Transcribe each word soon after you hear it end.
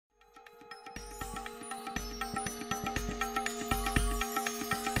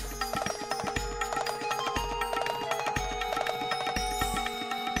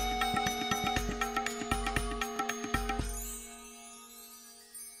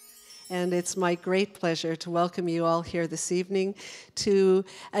and it's my great pleasure to welcome you all here this evening to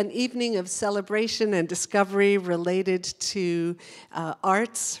an evening of celebration and discovery related to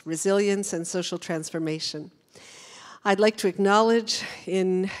arts, resilience, and social transformation. I'd like to acknowledge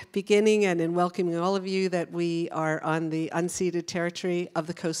in beginning and in welcoming all of you that we are on the unceded territory of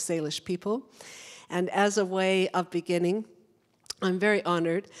the Coast Salish people. And as a way of beginning, I'm very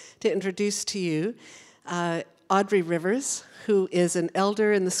honored to introduce to you Audrey Rivers, who is an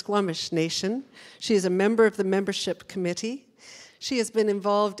elder in the Squamish Nation. She is a member of the membership committee. She has been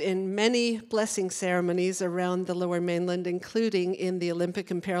involved in many blessing ceremonies around the Lower Mainland, including in the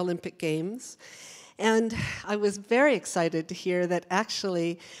Olympic and Paralympic Games. And I was very excited to hear that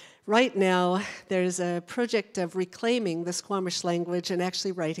actually right now there's a project of reclaiming the Squamish language and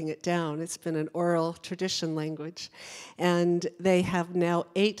actually writing it down. It's been an oral tradition language. And they have now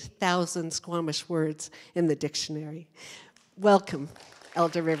 8,000 Squamish words in the dictionary. Welcome,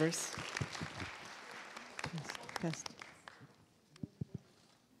 Elder Rivers.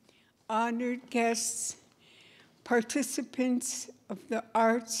 Honored guests, participants of the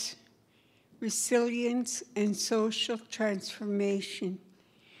arts, resilience, and social transformation.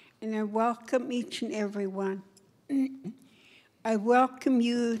 And I welcome each and every one. I welcome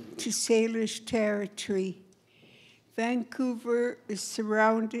you to Salish territory. Vancouver is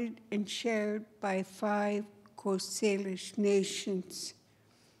surrounded and shared by 5 Coast Salish nations.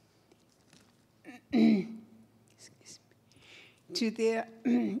 To the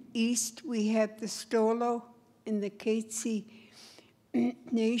east, we have the Stolo and the Katzie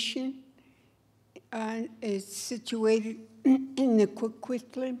Nation. It's situated in the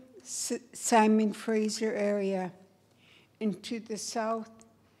Coquitlam, Simon Fraser area. And to the south,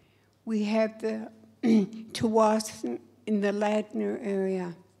 we have the Tawasin in the Ladner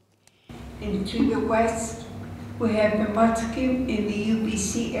area. And to the west, we have the Musqueam in the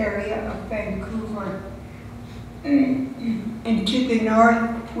UBC area of Vancouver. And to the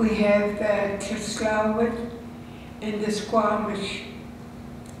north, we have the Tlaslawit and the Squamish,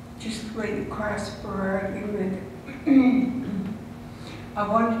 just right across Burrard Inlet. I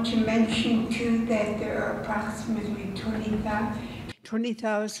wanted to mention too that there are approximately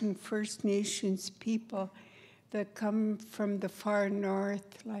 20,000 First Nations people that come from the far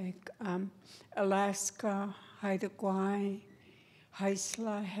north, like Alaska, Haida Gwaii,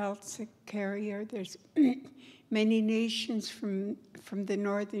 Haisla, Heiltsuk, Carrier. There's many nations from the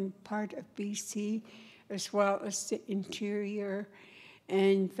northern part of BC, as well as the interior.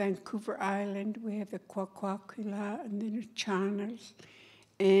 And Vancouver Island, we have the Kwakwaka'wakw and the Nuch'anas.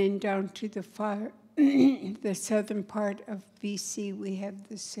 And down to the far, the southern part of BC, we have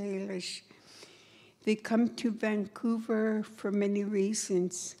the Salish. They come to Vancouver for many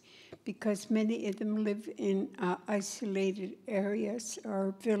reasons, because many of them live in isolated areas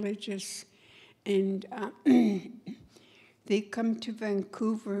or villages. And they come to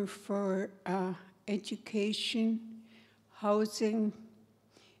Vancouver for education, housing,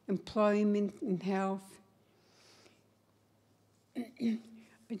 employment, and health.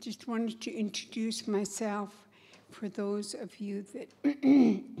 I just wanted to introduce myself for those of you that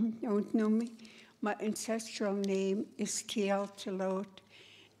don't know me. My ancestral name is Tiel Talot,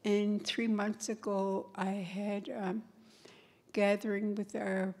 and 3 months ago I had a gathering with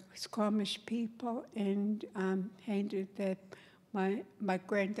our Squamish people and handed that my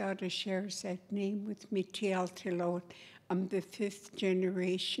granddaughter shares that name with me, Tiel Talot. I'm the 5th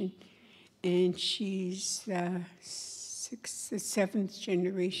generation, and she's the 7th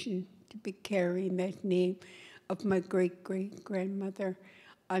generation to be carrying that name of my great-great-grandmother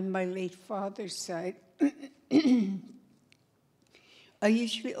on my late father's side. I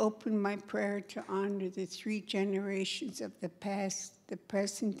usually open my prayer to honor the 3 generations of the past, the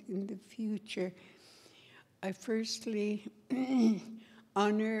present, and the future. I firstly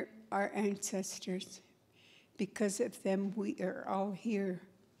honor our ancestors. Because of them, we are all here.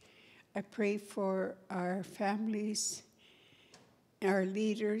 I pray for our families, our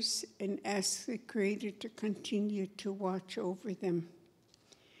leaders, and ask the Creator to continue to watch over them.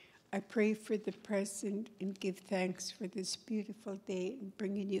 I pray for the present and give thanks for this beautiful day and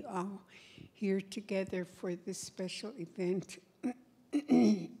bringing you all here together for this special event.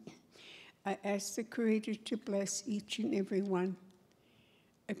 I ask the Creator to bless each and every one.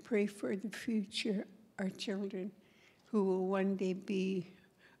 I pray for the future, our children, who will one day be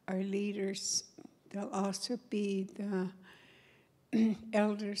our leaders. They'll also be the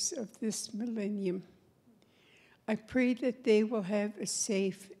elders of this millennium. I pray that they will have a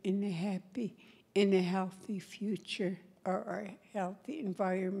safe and a happy and a healthy future, or a healthy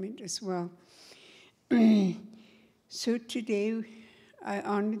environment as well. So today I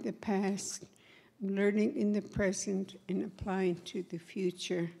honor the past, learning in the present, and applying to the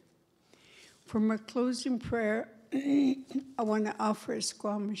future. For my closing prayer, I want to offer a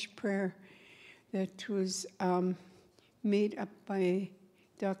Squamish prayer that was made up by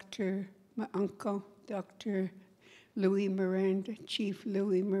my uncle, Dr. Louis Miranda, Chief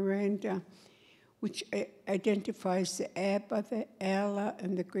Louis Miranda, which identifies the Abba, the Allah,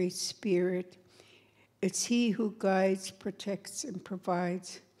 and the Great Spirit. It's He who guides, protects, and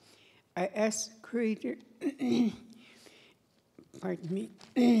provides. I ask the Creator, pardon me,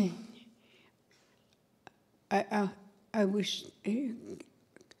 I wish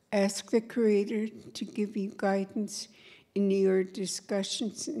ask the Creator to give you guidance in your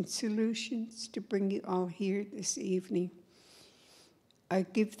discussions and solutions to bring you all here this evening. I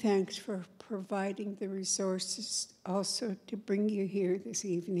give thanks for providing the resources also to bring you here this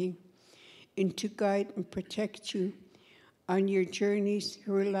evening and to guide and protect you on your journeys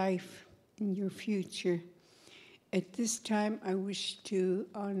through life and your future. At this time, I wish to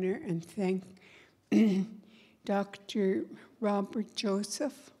honor and thank Dr. Robert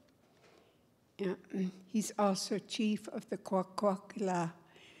Joseph. He's also chief of the Kwakwaka'wakw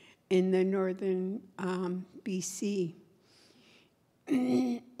in the northern BC.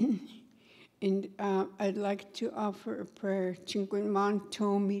 And I'd like to offer a prayer. Chingunman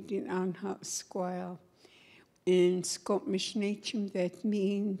Tomi din Anha Squile. In Scotish Nation, that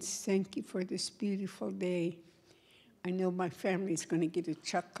means thank you for this beautiful day. I know my family's going to get a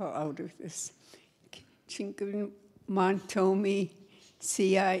chuckle out of this. Chingunman Tomi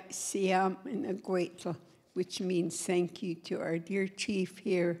Siam and Agwetla, which means thank you to our dear chief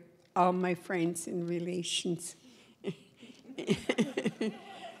here, all my friends and relations.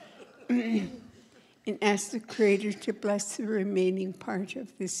 And ask the Creator to bless the remaining part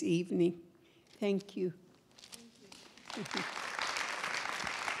of this evening. Thank you. Thank you.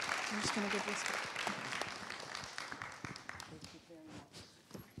 I'm just going to give this one.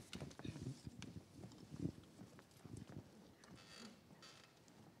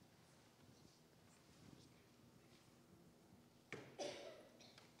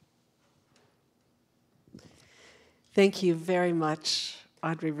 Thank you very much,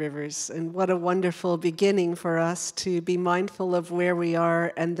 Audrey Rivers, and what a wonderful beginning for us to be mindful of where we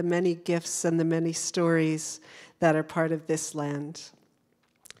are and the many gifts and the many stories that are part of this land.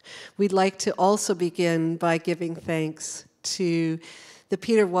 We'd like to also begin by giving thanks to the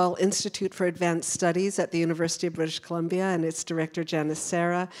Peter Wall Institute for Advanced Studies at the University of British Columbia and its director, Janice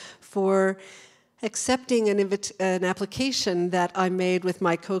Serra, for accepting an application that I made with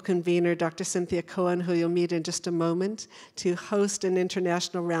my co-convener, Dr. Cynthia Cohen, who you'll meet in just a moment, to host an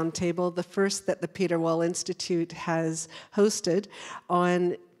international roundtable, the first that the Peter Wall Institute has hosted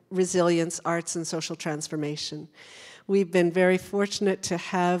on resilience, arts, and social transformation. We've been very fortunate to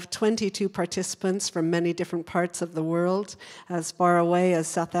have 22 participants from many different parts of the world, as far away as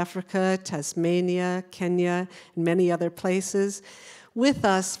South Africa, Tasmania, Kenya, and many other places, with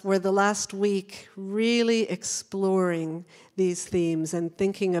us for the last week, really exploring these themes and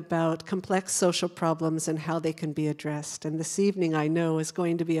thinking about complex social problems and how they can be addressed. And this evening, I know, is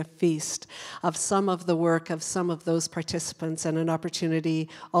going to be a feast of some of the work of some of those participants and an opportunity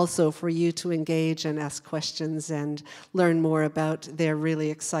also for you to engage and ask questions and learn more about their really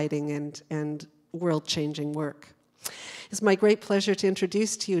exciting and world-changing work. It's my great pleasure to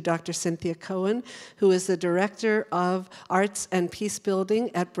introduce to you Dr. Cynthia Cohen, who is the Director of Arts and Peace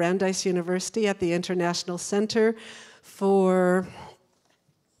Building at Brandeis University at the International Center for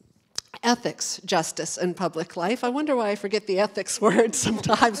Ethics, Justice, and Public Life. I wonder why I forget the ethics word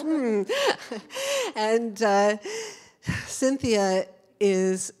sometimes. And Cynthia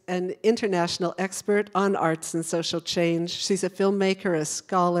is an international expert on arts and social change. She's a filmmaker, a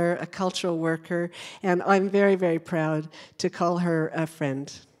scholar, a cultural worker, and I'm very, very proud to call her a friend.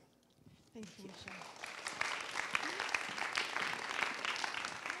 Thank you, Michelle.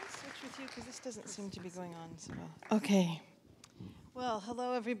 Can I switch with you? Because this doesn't seem to be going on so well. Okay. Well,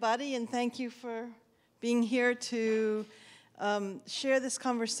 hello, everybody, and thank you for being here to share this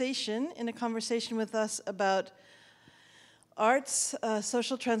conversation, in a conversation with us about arts,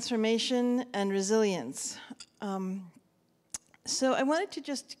 social transformation, and resilience. So I wanted to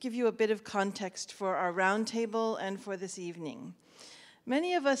just give you a bit of context for our roundtable and for this evening.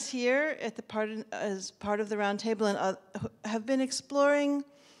 Many of us here at as part of the roundtable and have been exploring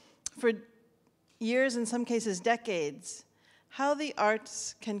for years, in some cases decades, how the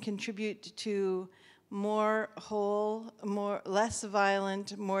arts can contribute to more whole, less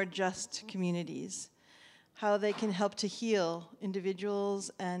violent, more just communities. How they can help to heal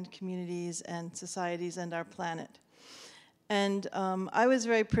individuals and communities and societies and our planet. And I was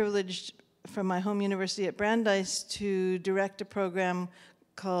very privileged from my home university at Brandeis to direct a program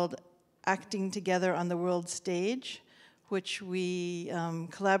called Acting Together on the World Stage, which we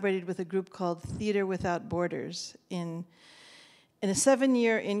collaborated with a group called Theater Without Borders in a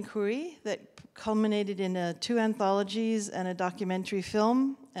 7-year inquiry that culminated in 2 anthologies and a documentary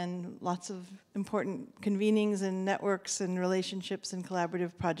film and lots of important convenings and networks and relationships and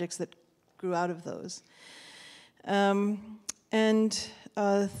collaborative projects that grew out of those. And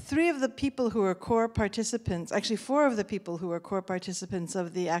 3 of the people who are core participants, actually 4 of the people who are core participants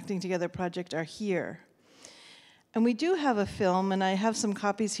of the Acting Together project are here. And we do have a film, and I have some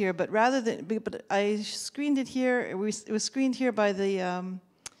copies here, but but I screened it here, it was screened here by the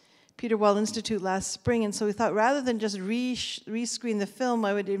Peter Wall Institute last spring, and so we thought rather than just re-screen the film,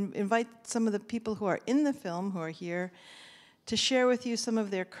 I would invite some of the people who are in the film, who are here, to share with you some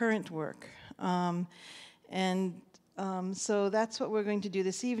of their current work. So that's what we're going to do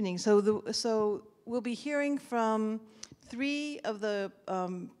this evening. So we'll be hearing from 3 of the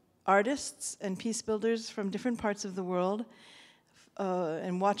artists and peace builders from different parts of the world,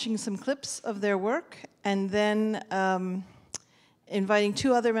 and watching some clips of their work, and then inviting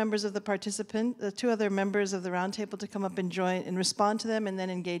 2 other members of the 2 other members of the roundtable to come up and join and respond to them, and then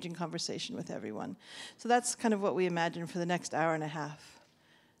engage in conversation with everyone. So that's kind of what we imagine for the next hour and a half.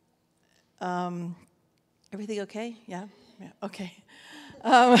 Everything okay? Yeah? Okay.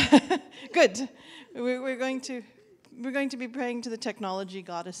 Good. We're going to be praying to the technology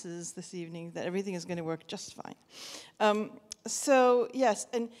goddesses this evening that everything is going to work just fine. So yes,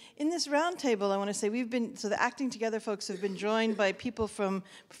 and in this roundtable, I want to say the Acting Together folks have been joined by people from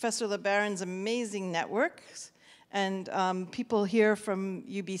Professor LeBaron's amazing networks, and people here from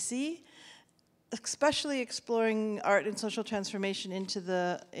UBC, especially exploring art and social transformation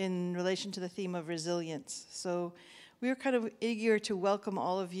in relation to the theme of resilience. So we're kind of eager to welcome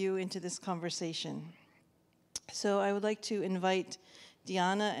all of you into this conversation. So I would like to invite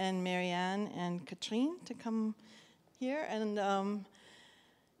Diana and Marianne and Katrine to come here, and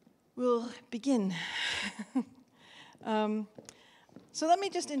we'll begin. So let me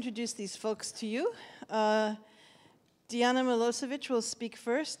just introduce these folks to you. Diana Milosevic will speak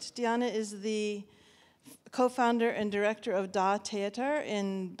first. Diana is the co-founder and director of Da Teatar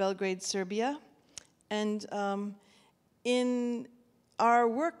in Belgrade, Serbia. And in our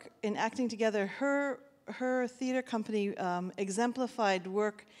work in Acting Together, her theater company exemplified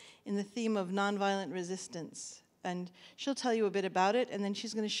work in the theme of nonviolent resistance. And she'll tell you a bit about it, and then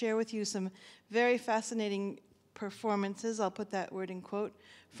she's going to share with you some very fascinating performances, I'll put that word in quote,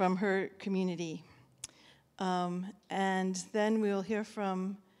 from her community. And then we'll hear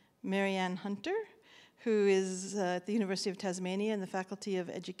from Marianne Hunter, who is at the University of Tasmania in the Faculty of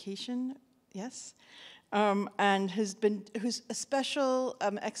Education, yes, and who's a special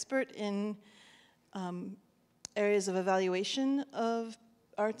expert in areas of evaluation of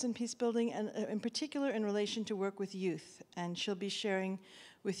arts and peace building, and in particular in relation to work with youth. And she'll be sharing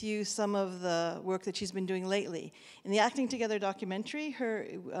with you some of the work that she's been doing lately. In the Acting Together documentary,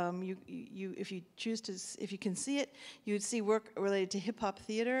 if you can see it, you would see work related to hip-hop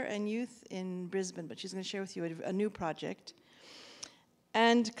theater and youth in Brisbane, but she's going to share with you a new project.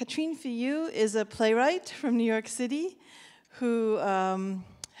 And Katrine Fiyu is a playwright from New York City who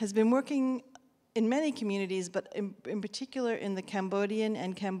has been working in many communities, but in particular in the Cambodian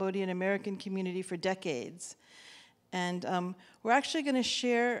and Cambodian American community for decades. And we're actually going to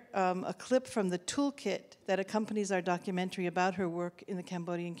share a clip from the toolkit that accompanies our documentary about her work in the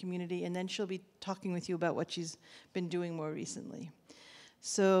Cambodian community, and then she'll be talking with you about what she's been doing more recently.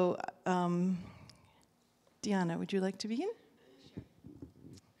 So, Diana, would you like to begin? Sure.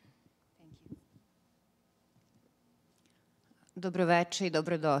 Thank you. Dobroveče I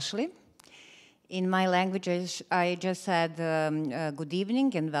dobrodošli. In my language, I just said good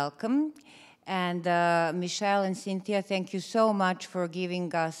evening and welcome. And Michelle and Cynthia, thank you so much for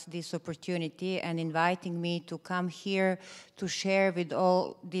giving us this opportunity and inviting me to come here to share with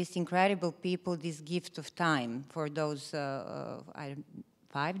all these incredible people this gift of time for those 4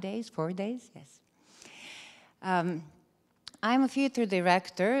 days, yes. I'm a theater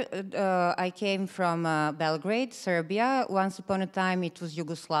director. I came from Belgrade, Serbia. Once upon a time, it was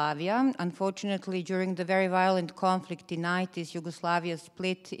Yugoslavia. Unfortunately, during the very violent conflict in the 90s, Yugoslavia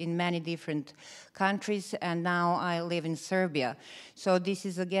split in many different countries, and now I live in Serbia. So this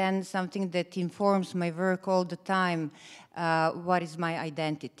is, again, something that informs my work all the time. What is my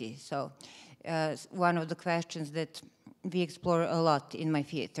identity? So one of the questions that we explore a lot in my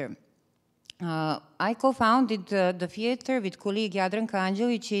theater. I co-founded the theater with colleague Jadranka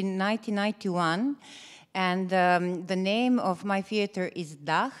Anđelić in 1991, And the name of my theater is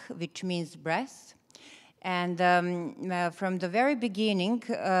Dah, which means breath. And from the very beginning,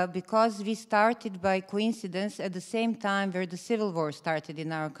 because we started by coincidence at the same time where the civil war started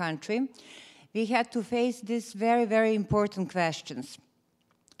in our country, we had to face these very, very important questions.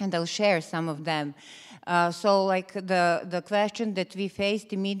 And I'll share some of them. So like the question that we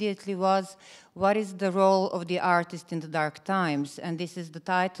faced immediately was, what is the role of the artist in the dark times? And this is the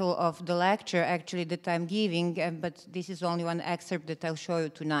title of the lecture actually that I'm giving, but this is only one excerpt that I'll show you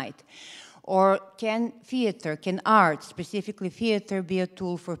tonight. Or can theater, can art, specifically theater, be a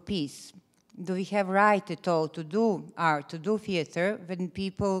tool for peace? Do we have right at all to do art, to do theater, when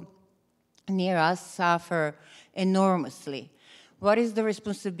people near us suffer enormously? What is the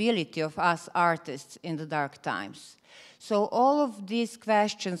responsibility of us artists in the dark times? So all of these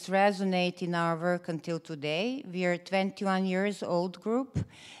questions resonate in our work until today. We are a 21 years old group,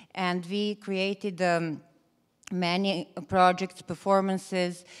 and we created many projects,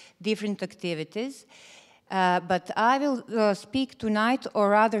 performances, different activities. But I will speak tonight, or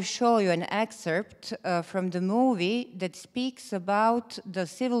rather show you an excerpt from the movie that speaks about the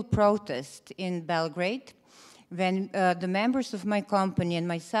civil protest in Belgrade, when the members of my company and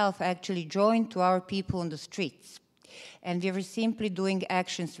myself actually joined to our people on the streets. And we were simply doing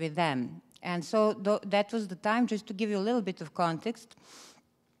actions with them. And so that was the time, just to give you a little bit of context,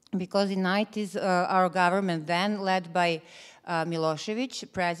 because in the 90s, our government then, led by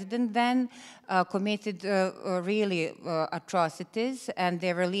Milosevic, president then, committed really atrocities, and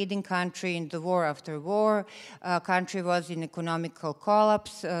they were leading country in the war after war. Country was in economical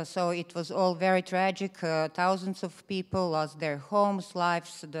collapse, so it was all very tragic. Thousands of people lost their homes,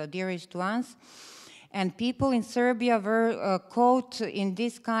 lives, the dearest ones. And people in Serbia were caught in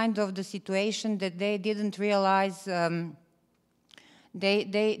this kind of the situation that they didn't realize.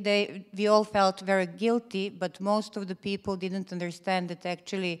 We all felt very guilty, but most of the people didn't understand that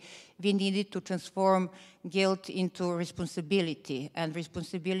actually we needed to transform guilt into responsibility, and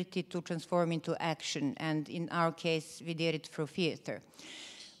responsibility to transform into action. And in our case, we did it through theater.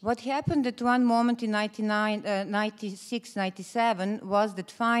 What happened at one moment in 96, 97 was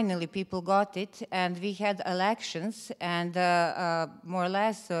that finally people got it, and we had elections, and more or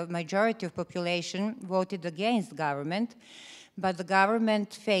less a majority of population voted against government. But the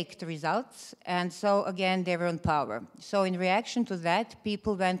government faked results, and so again they were in power. So in reaction to that,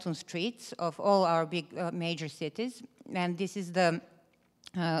 people went on streets of all our big major cities, and this is the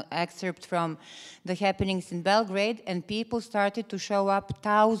excerpt from the happenings in Belgrade, and people started to show up,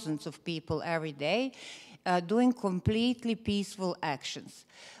 thousands of people every day, doing completely peaceful actions.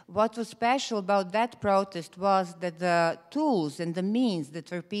 What was special about that protest was that the tools and the means that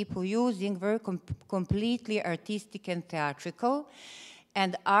were people using were completely artistic and theatrical,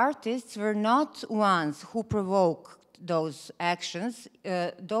 and artists were not ones who provoked those actions.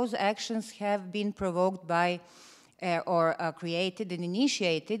 Those actions have been provoked by or created and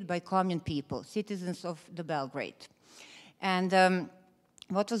initiated by common people, citizens of the Belgrade. And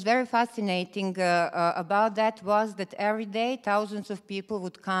what was very fascinating about that was that every day thousands of people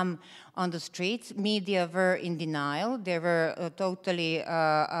would come on the streets. Media were in denial. They were totally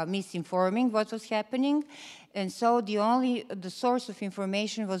misinforming what was happening. And so the source of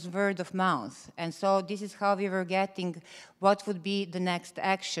information was word of mouth. And so this is how we were getting what would be the next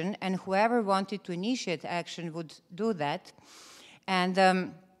action. And whoever wanted to initiate action would do that.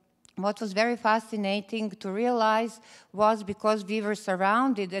 And what was very fascinating to realize was, because we were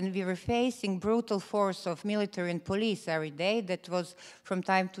surrounded and we were facing brutal force of military and police every day that was from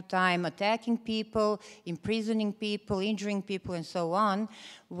time to time attacking people, imprisoning people, injuring people, and so on,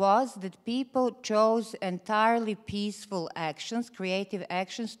 was that people chose entirely peaceful actions, creative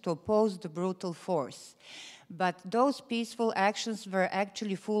actions, to oppose the brutal force. But those peaceful actions were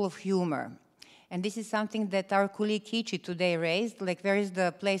actually full of humor. And this is something that our colleague Kichi today raised, like where is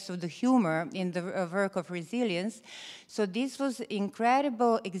the place of the humor in the work of resilience. So this was an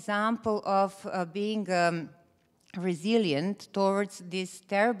incredible example of being resilient towards this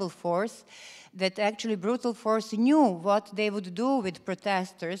terrible force, that actually brutal force knew what they would do with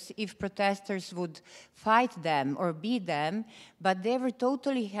protesters if protesters would fight them or beat them, but they were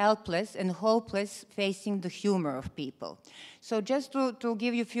totally helpless and hopeless facing the humor of people. So just to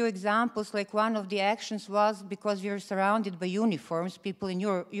give you a few examples, like one of the actions was, because we were surrounded by uniforms, people in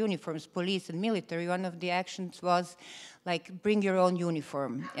your uniforms, police and military, one of the actions was like, bring your own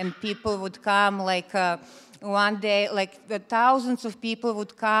uniform. And people would come like one day, like thousands of people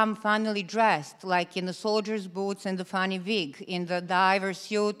would come funnily dressed, like in the soldier's boots and the funny wig, in the diver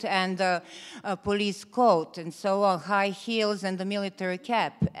suit and the police coat, and so on, high heels and the military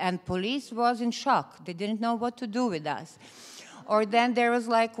cap. And police was in shock. They didn't know what to do with us. Or then there was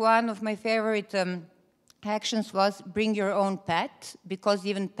like one of my favorite actions was bring your own pet, because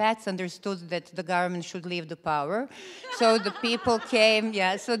even pets understood that the government should leave the power. So the people came,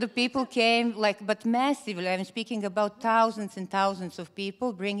 so the people came, like, but massively. I'm speaking about thousands and thousands of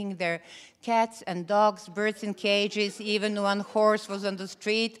people bringing their cats and dogs, birds in cages, even one horse was on the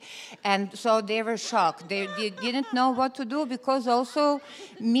street. And so they were shocked. They didn't know what to do, because also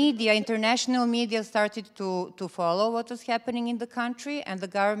media, international media started to follow what was happening in the country, and the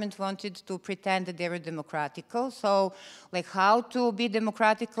government wanted to pretend that they were democratical. So like, how to be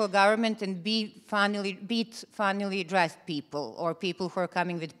democratical government and beat funnily dressed people, or people who are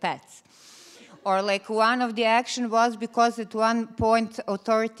coming with pets. Or like, one of the action was because at one point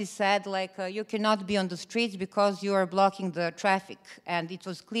authorities said like, you cannot be on the streets because you are blocking the traffic. And it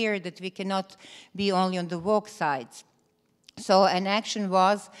was clear that we cannot be only on the walk sides. So an action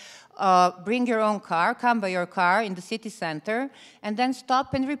was, bring your own car, come by your car in the city center, and then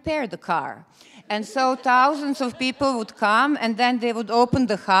stop and repair the car. And so thousands of people would come, and then they would open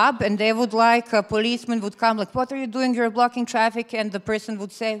the hub, and they would like, a policeman would come, like, what are you doing? You're blocking traffic. And the person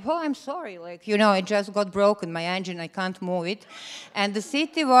would say, oh, I'm sorry. Like, you know, it just got broken, my engine, I can't move it. And the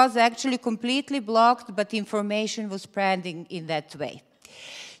city was actually completely blocked, but information was spreading in that way.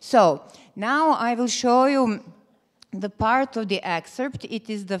 So now I will show you the part of the excerpt. It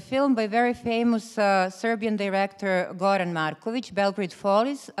is the film by very famous Serbian director Goran Markovic, Belgrade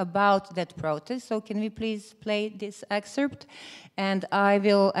Follies, about that protest. So can we please play this excerpt? And I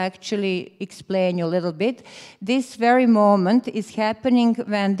will actually explain you a little bit. This very moment is happening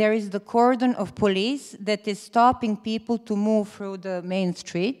when there is the cordon of police that is stopping people to move through the main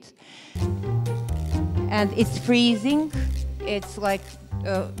street. And it's freezing. It's like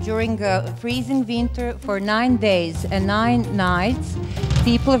during a freezing winter for 9 days and 9 nights,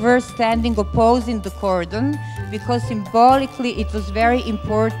 people were standing opposing the cordon, because symbolically it was very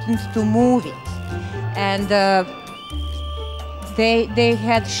important to move it. And they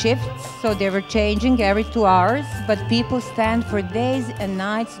had shifts, so they were changing every 2 hours, but people stand for days and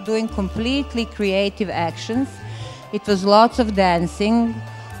nights doing completely creative actions. It was lots of dancing,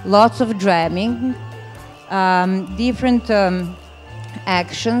 lots of drumming, different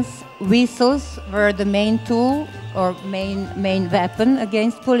actions. Whistles were the main tool or main weapon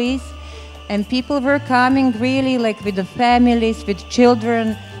against police, and people were coming really like with the families, with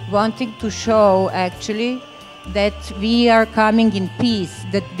children, wanting to show actually that we are coming in peace,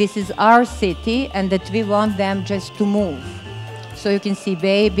 that this is our city, and that we want them just to move. So you can see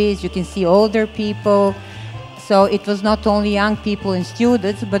babies, you can see older people. So it was not only young people and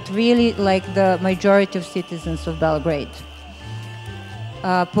students, but really like the majority of citizens of Belgrade.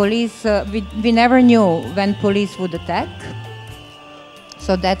 Police, we never knew when police would attack.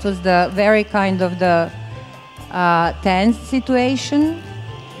 So that was the very kind of the tense situation.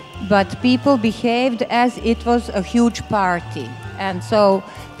 But people behaved as it was a huge party. And so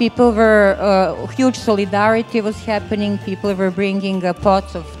people were, huge solidarity was happening. People were bringing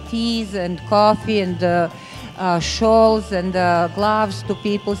pots of teas and coffee and shawls and gloves to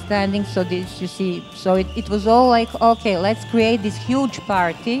people standing. So this, you see, so it was all like, okay, let's create this huge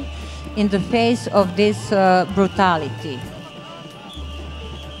party in the face of this brutality.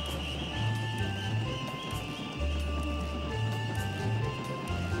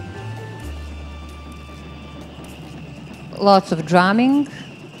 Lots of drumming.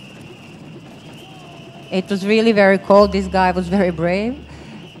 It was really very cold. This guy was very brave.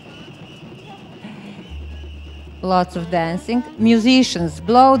 Lots of dancing. Musicians,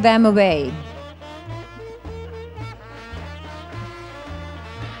 blow them away.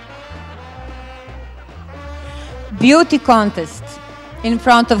 Beauty contest in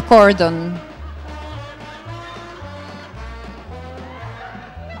front of cordon.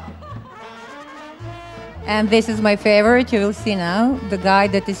 And this is my favorite, you will see now, the guy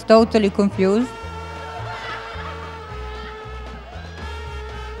that is totally confused.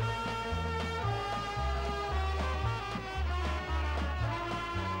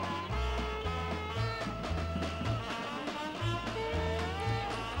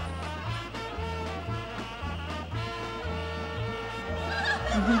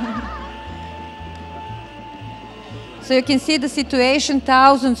 So you can see the situation,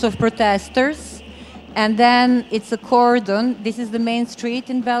 thousands of protesters, and then it's a cordon. This is the main street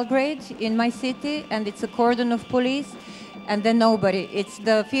in Belgrade, in my city, and it's a cordon of police, and then nobody. It's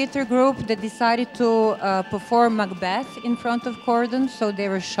the theater group that decided to perform Macbeth in front of cordon, so they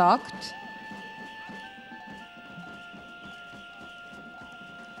were shocked.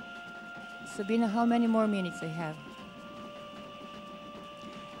 Sabina, how many more minutes I have?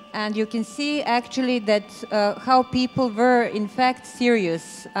 And you can see actually that how people were in fact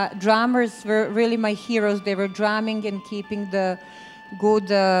serious. Drummers were really my heroes. They were drumming and keeping the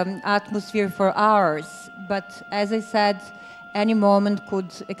good atmosphere for hours. But as I said, any moment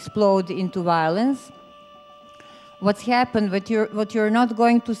could explode into violence. What's happened, what you're not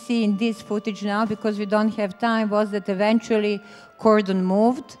going to see in this footage now because we don't have time, was that eventually cordon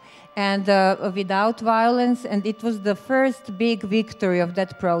moved and without violence, and it was the first big victory of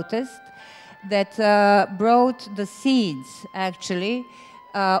that protest that brought the seeds, actually,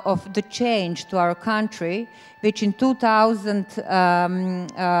 of the change to our country, which in 2000,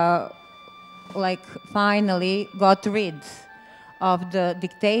 finally got rid of the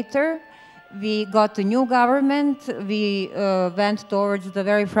dictator. We got a new government, we went towards the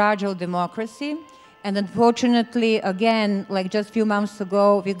very fragile democracy, and unfortunately, again, like just a few months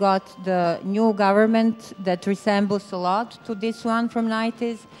ago, we got the new government that resembles a lot to this one from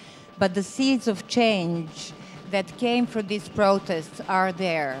 90s, but the seeds of change that came from these protests are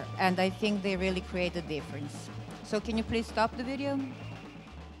there, and I think they really create a difference. So can you please stop the video?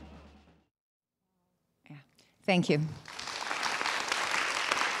 Yeah. Thank you.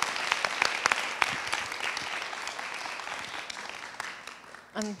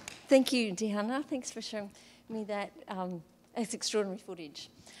 Thank you, Diana. Thanks for showing me that. That's extraordinary footage.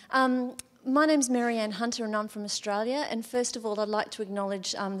 My name's Marianne Hunter and I'm from Australia, and first of all I'd like to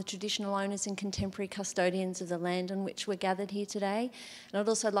acknowledge the traditional owners and contemporary custodians of the land on which we're gathered here today, and I'd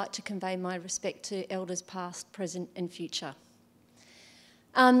also like to convey my respect to elders past, present and future.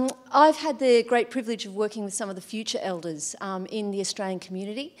 I've had the great privilege of working with some of the future elders in the Australian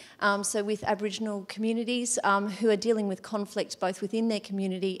community, so with Aboriginal communities who are dealing with conflict both within their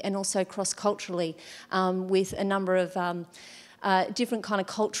community and also cross-culturally with a number of different kind of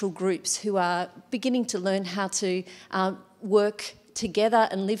cultural groups who are beginning to learn how to work together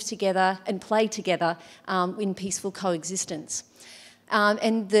and live together and play together in peaceful coexistence.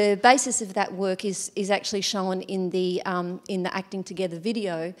 And the basis of that work is actually shown in the Acting Together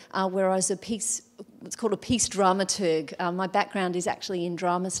video, where I was what's called a peace dramaturg. My background is actually in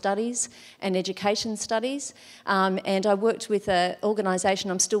drama studies and education studies, and I worked with an organisation,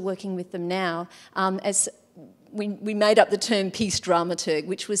 I'm still working with them now, as we made up the term peace dramaturg,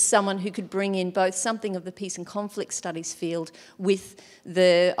 which was someone who could bring in both something of the peace and conflict studies field with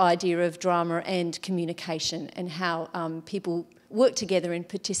the idea of drama and communication and how people work together in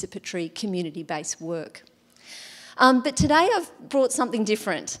participatory community-based work. But today I've brought something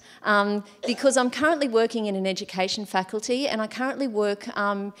different because I'm currently working in an education faculty and I currently work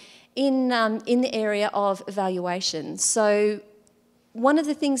in the area of evaluation. So one of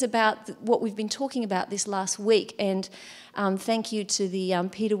the things about what we've been talking about this last week, and thank you to the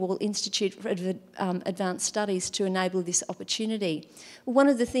Peter Wall Institute for Advanced Studies to enable this opportunity. One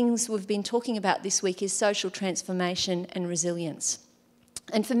of the things we've been talking about this week is social transformation and resilience.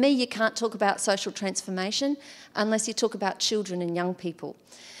 And for me, you can't talk about social transformation unless you talk about children and young people.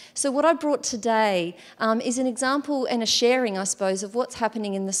 So what I brought today is an example and a sharing, I suppose, of what's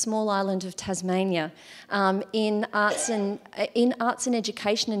happening in the small island of Tasmania in arts and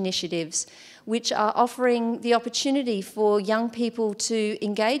education initiatives, which are offering the opportunity for young people to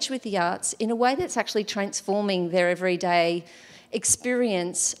engage with the arts in a way that's actually transforming their everyday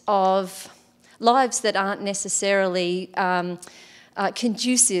experience of lives that aren't necessarily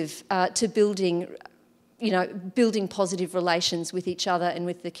conducive to building positive relations with each other and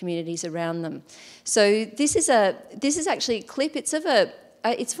with the communities around them. So this is actually a clip.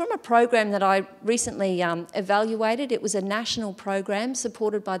 It's from a program that I recently evaluated. It was a national program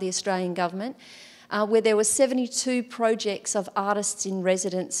supported by the Australian government, where there were 72 projects of artists in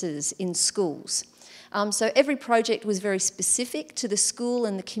residences in schools. So every project was very specific to the school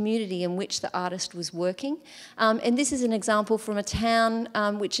and the community in which the artist was working. And this is an example from a town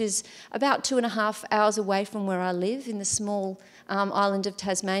which is about 2.5 hours away from where I live in the small island of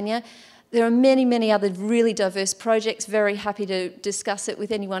Tasmania. There are many, many other really diverse projects. Very happy to discuss it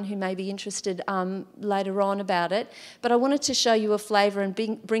with anyone who may be interested later on about it. But I wanted to show you a flavour and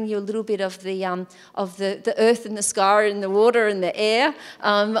bring you a little bit of the earth and the sky and the water and the air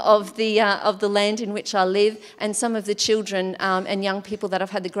of the land in which I live, and some of the children and young people that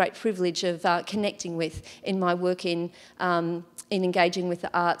I've had the great privilege of connecting with in my work in engaging with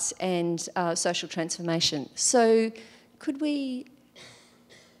the arts and social transformation. So could we...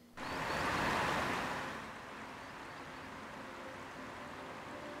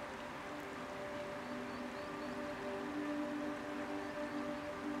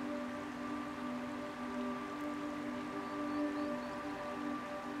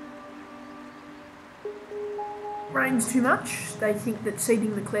 Rains too much. They think that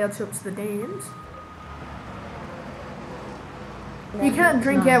seeding the clouds helps the dams. You can't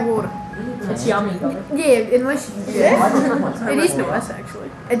drink our water. It's yummy though. Yeah, unless you... Yeah. It is nice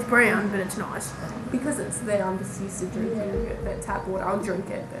actually. It's brown, but it's nice. Because it's there, I'm just used to drinking that tap water. I'll drink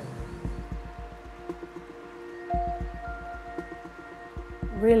it, but...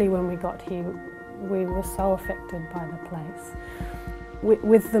 Really, when we got here, we were so affected by the place.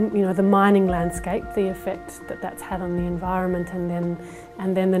 With the, you know, the mining landscape, the effect that that's had on the environment, and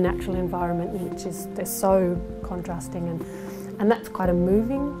then the natural environment, which is, they're so contrasting, and that's quite a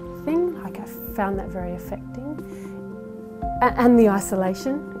moving thing. Like, I found that very affecting. And the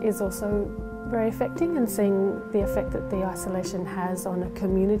isolation is also very affecting, and seeing the effect that the isolation has on a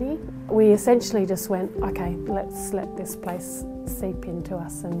community. We essentially just went, okay, let's let this place seep into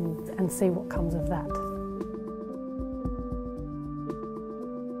us and see what comes of that.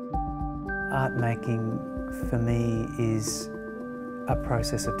 Art making for me is a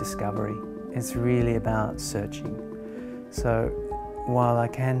process of discovery. It's really about searching. So while I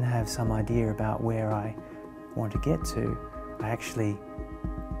can have some idea about where I want to get to, I actually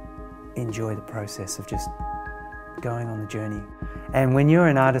enjoy the process of just going on the journey. And when you're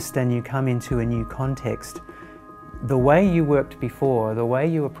an artist and you come into a new context, the way you worked before, the way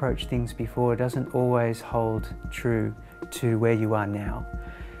you approached things before doesn't always hold true to where you are now.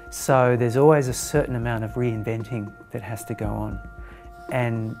 So there's always a certain amount of reinventing that has to go on.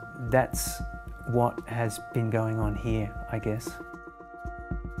 And that's what has been going on here, I guess.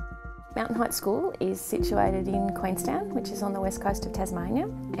 Mountain Heights School is situated in Queenstown, which is on the west coast of Tasmania,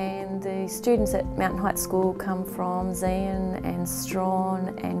 and the students at Mountain Heights School come from Zeehan and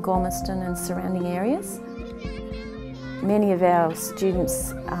Strahan and Gormiston and surrounding areas. Many of our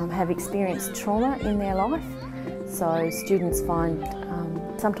students have experienced trauma in their life, so students find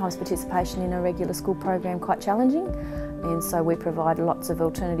sometimes participation in a regular school program quite challenging, and so we provide lots of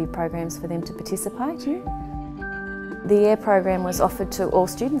alternative programs for them to participate in. The AIR program was offered to all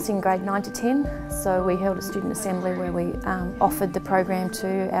students in grade 9 to 10, so we held a student assembly where we offered the program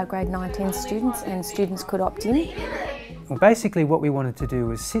to our grade 9-10 students, and students could opt in. Well, basically what we wanted to do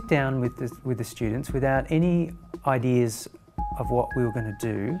was sit down with the students without any ideas of what we were going to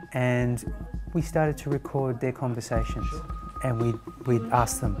do, and we started to record their conversations. And we'd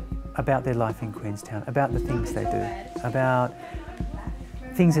ask them about their life in Queenstown, about the things they do, about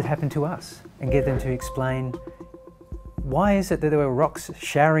things that happen to us, and get them to explain why is it that there were rocks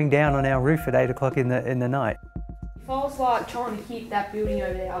showering down on our roof at 8 o'clock in the night. If I was like trying to hit that building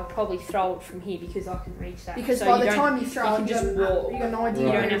over there, I'd probably throw it from here because I can reach that. Because so by the time you throw it, you can just walk. You got an idea.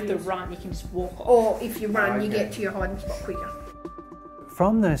 You don't have to run, you can just walk off. Or if you run, you get to your hiding spot quicker.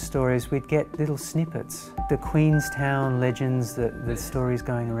 From those stories, we'd get little snippets, the Queenstown legends, the stories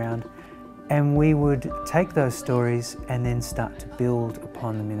going around, and we would take those stories and then start to build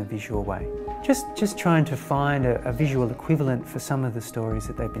upon them in a visual way. Just trying to find a visual equivalent for some of the stories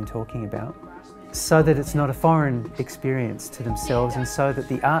that they've been talking about, so that it's not a foreign experience to themselves, and so that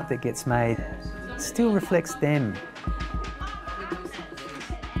the art that gets made still reflects them.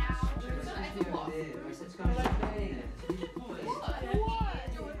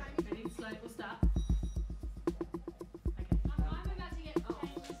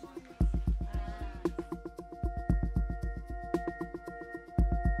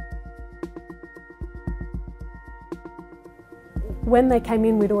 When they came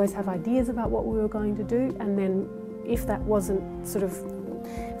in, we'd always have ideas about what we were going to do, and then if that wasn't sort of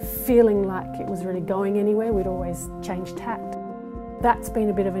feeling like it was really going anywhere, we'd always change tact. That's been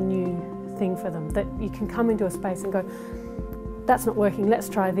a bit of a new thing for them, that you can come into a space and go, that's not working, let's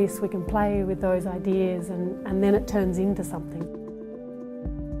try this. We can play with those ideas, and then it turns into something.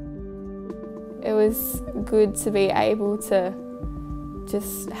 It was good to be able to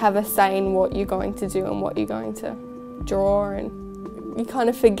just have a say in what you're going to do and what you're going to draw, and you kind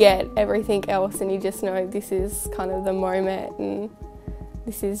of forget everything else and you just know this is kind of the moment and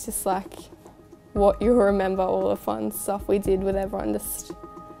this is just like what you'll remember, all the fun stuff we did with everyone just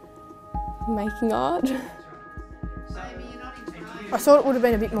making art. I thought it would have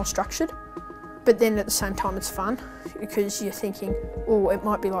been a bit more structured, but then at the same time it's fun because you're thinking, oh, it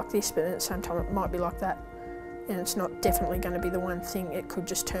might be like this, but at the same time it might be like that. And it's not definitely going to be the one thing, it could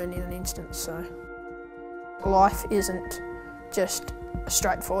just turn in an instant. So life isn't just a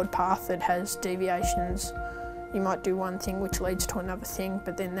straightforward path that has deviations. You might do one thing which leads to another thing,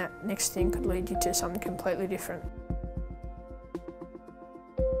 but then that next thing could lead you to something completely different.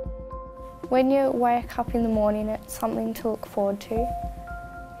 When you wake up in the morning, it's something to look forward to.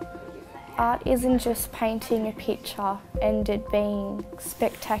 Art isn't just painting a picture and it being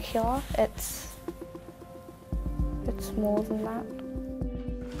spectacular, it's more than that.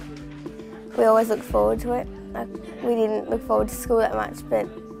 We always look forward to it. We didn't look forward to school that much, but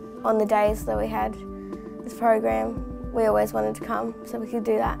on the days that we had this program, we always wanted to come so we could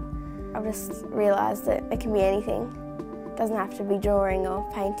do that. I've just realised that it can be anything. It doesn't have to be drawing or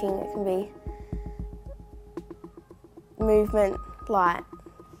painting, it can be movement, light,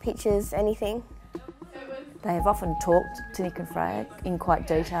 pictures, anything. They have often talked to Nick and Freya in quite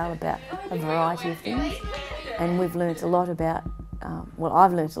detail about a variety of things, and we've learnt a lot about, well,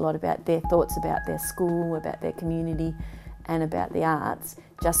 I've learnt a lot about their thoughts about their school, about their community and about the arts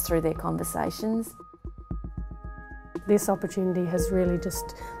just through their conversations. This opportunity has really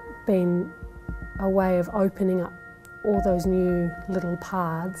just been a way of opening up all those new little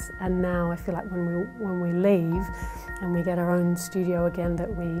paths, and now I feel like when we leave and we get our own studio again, that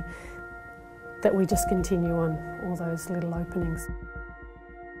we just continue on all those little openings.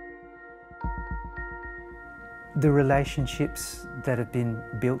 The relationships that have been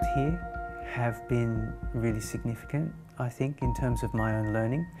built here have been really significant, I think, in terms of my own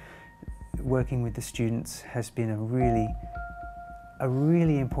learning. Working with the students has been a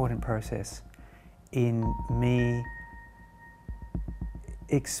really important process in me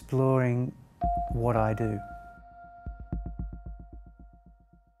exploring what I do.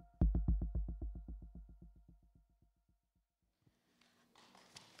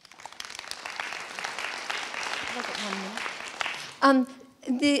 And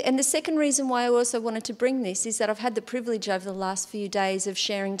the second reason why I also wanted to bring this is that I've had the privilege over the last few days of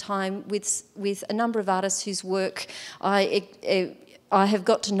sharing time with a number of artists whose work I have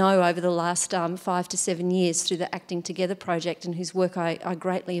got to know over the last 5 to 7 years through the Acting Together project, and whose work I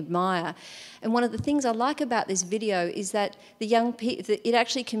greatly admire. And one of the things I like about this video is that it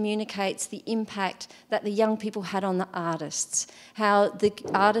actually communicates the impact that the young people had on the artists, how the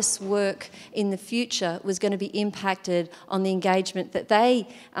artists' work in the future was going to be impacted on the engagement that they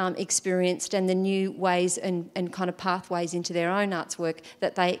experienced and the new ways and kind of pathways into their own arts work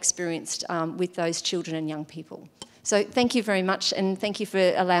that they experienced with those children and young people. So thank you very much, and thank you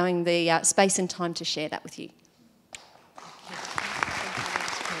for allowing the space and time to share that with you.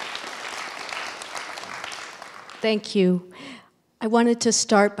 Thank you. I wanted to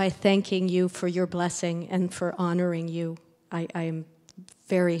start by thanking you for your blessing and for honoring you. I am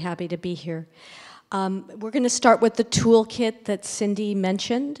very happy to be here. We're going to start with the toolkit that Cindy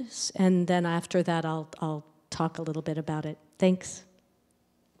mentioned, and then after that I'll talk a little bit about it. Thanks.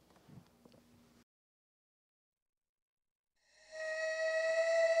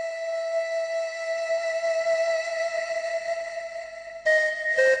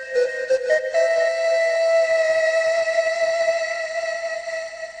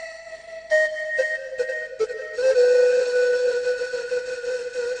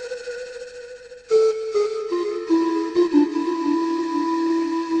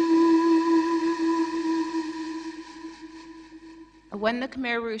 When the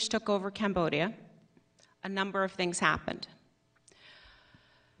Khmer Rouge took over Cambodia, a number of things happened.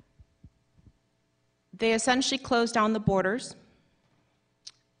 They essentially closed down the borders,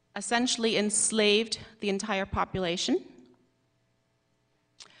 essentially enslaved the entire population,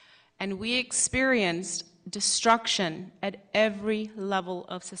 and we experienced destruction at every level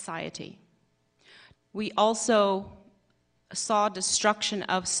of society. We also saw destruction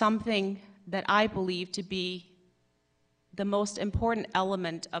of something that I believe to be the most important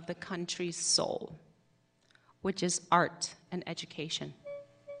element of the country's soul, which is art and education.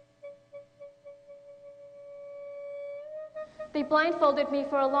 They blindfolded me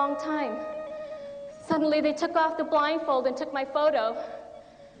for a long time. Suddenly they took off the blindfold and took my photo.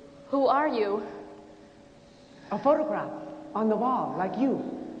 Who are you? A photograph on the wall, like you.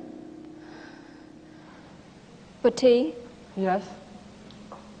 Buti? Yes?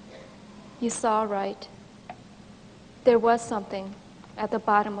 You saw right. There was something at the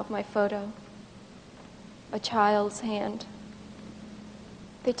bottom of my photo. A child's hand.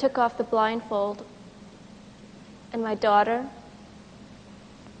 They took off the blindfold, and my daughter,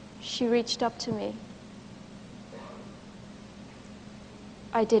 she reached up to me.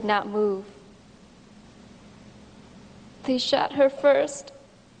 I did not move. They shot her first.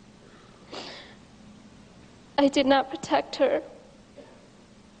 I did not protect her.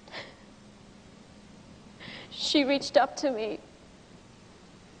 She reached up to me.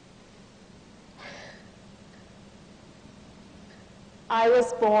 I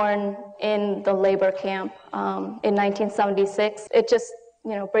was born in the labor camp in 1976. It just,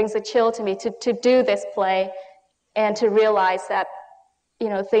 brings a chill to me to do this play and to realize that,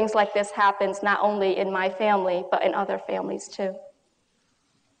 things like this happens not only in my family, but in other families too.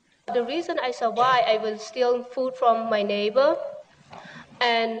 The reason I survived, I was stealing food from my neighbor,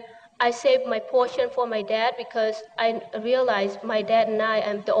 and I saved my portion for my dad because I realized my dad and I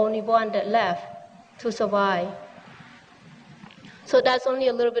am the only one that left to survive. So that's only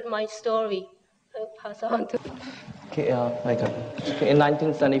a little bit my story. I'll pass on to. In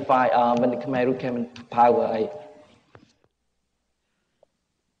 1975, when the Khmer Rouge came into power,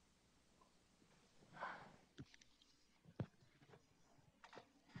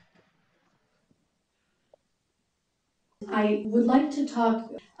 I would like to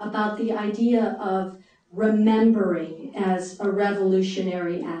talk about the idea of remembering as a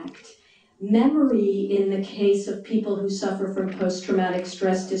revolutionary act. Memory, in the case of people who suffer from post-traumatic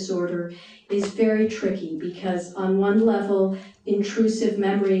stress disorder, is very tricky because on one level, intrusive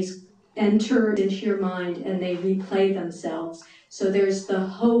memories enter into your mind and they replay themselves. So there's the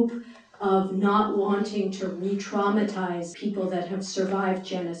hope of not wanting to re-traumatize people that have survived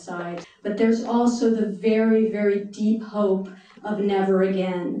genocide. But there's also the very, very deep hope of never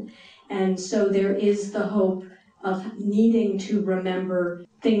again. And so there is the hope of needing to remember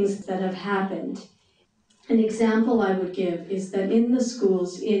things that have happened. An example I would give is that in the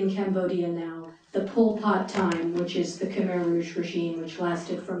schools in Cambodia now, the Pol Pot time, which is the Khmer Rouge regime, which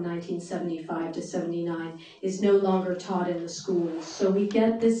lasted from 1975 to 79, is no longer taught in the schools. So we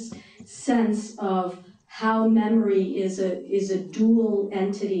get this sense of how memory is a dual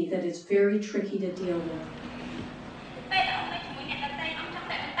entity that is very tricky to deal with.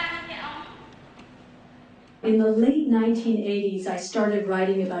 In the late 1980s, I started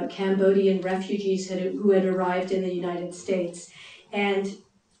writing about Cambodian refugees who had arrived in the United States. And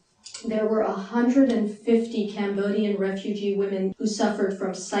there were 150 Cambodian refugee women who suffered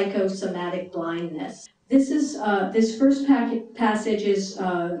from psychosomatic blindness. This first passage is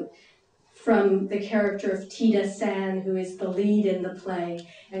from the character of Tita San, who is the lead in the play.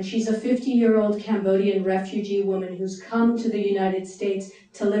 And she's a 50-year-old Cambodian refugee woman who's come to the United States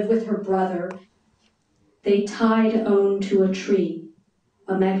to live with her brother. They tied Own to a tree,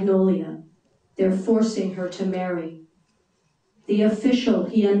 a magnolia. They're forcing her to marry. The official,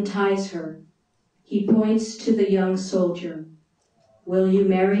 he unties her. He points to the young soldier. Will you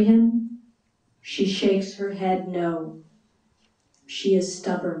marry him? She shakes her head no. She is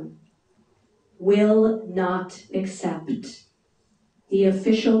stubborn. Will not accept. The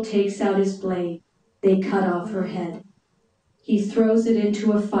official takes out his blade. They cut off her head. He throws it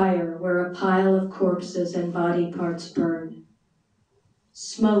into a fire where a pile of corpses and body parts burn.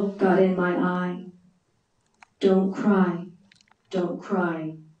 Smoke got in my eye. Don't cry,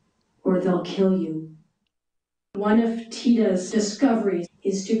 or they'll kill you. One of Tita's discoveries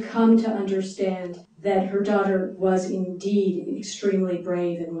is to come to understand that her daughter was indeed extremely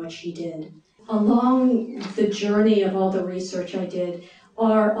brave in what she did. Along the journey of all the research I did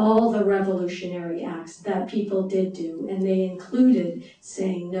are all the revolutionary acts that people did do, and they included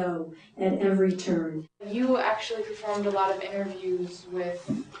saying no at every turn. You actually performed a lot of interviews with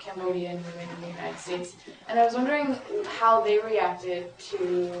Cambodian women in the United States, and I was wondering how they reacted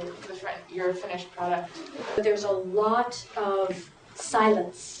to your finished product. There's a lot of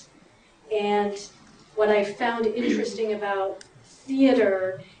silence, and what I found interesting about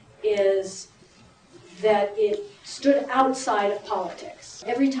theater is that it stood outside of politics.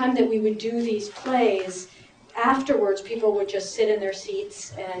 Every time that we would do these plays, afterwards people would just sit in their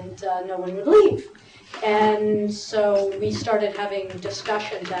seats and no one would leave. And so we started having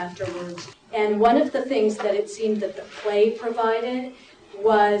discussions afterwards. And one of the things that it seemed that the play provided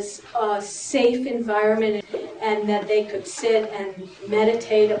was a safe environment and that they could sit and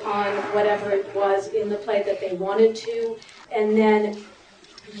meditate upon whatever it was in the play that they wanted to, and then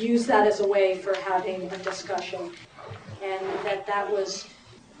use that as a way for having a discussion. And that was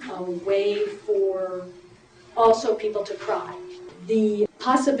a way for also people to cry. The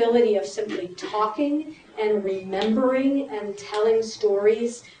possibility of simply talking and remembering and telling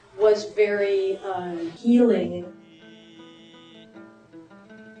stories was very healing.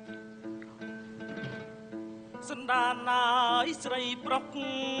 ដានណាយស្រីប្រុស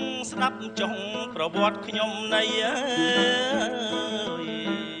ស្ដាប់ចុងប្រវត្តិខ្ញុំនៃអើយ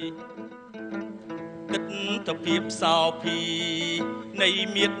គិតទៅពីផ្សោភីនៃ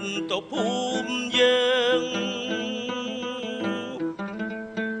មាតុភូមិយើង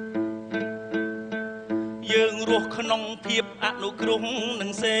យើងរស់ក្នុងភាពអនុគ្រោះនិ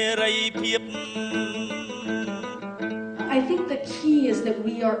ងសេរីភាព I think the key is that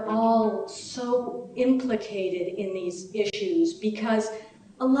we are all so implicated in these issues because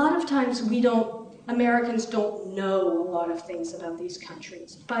a lot of times Americans don't know a lot of things about these countries.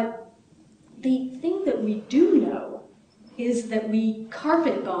 But the thing that we do know is that we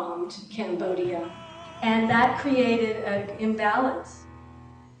carpet bombed Cambodia and that created an imbalance.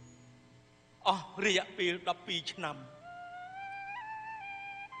 អស់រយៈពេល12ឆ្នាំ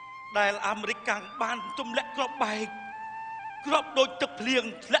ដែលអាមេរិកកាំងបានទម្លាក់គ្រាប់បែកគ្រាប់ដូចទឹកភ្លៀង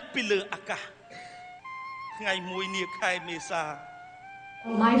ធ្លាក់ពីលើអាកាសថ្ងៃមួយនាខែមេសា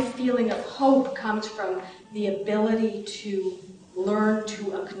My feeling of hope comes from the ability to learn to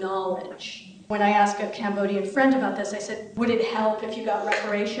acknowledge. When I asked a Cambodian friend about this, I said, would it help if you got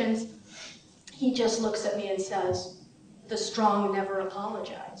reparations? He just looks at me and says, the strong never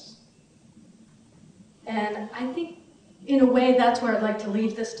apologize. And I think, in a way, that's where I'd like to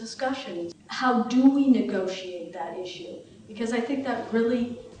leave this discussion. How do we negotiate that issue? Because I think that really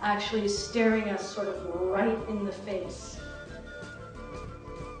actually is staring us sort of right in the face.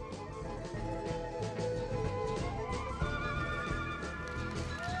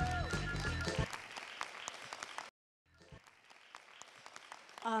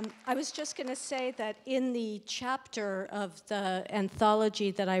 I was just going to say that in the chapter of the anthology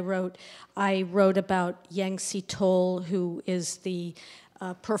that I wrote about Yang Si-tol, who is the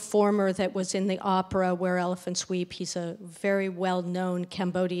performer that was in the opera Where Elephants Weep. He's a very well-known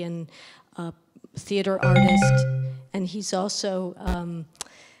Cambodian theater artist, and he's also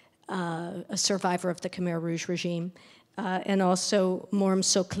a survivor of the Khmer Rouge regime. And also Morm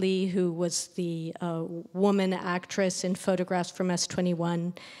Sokli, who was the woman actress in photographs from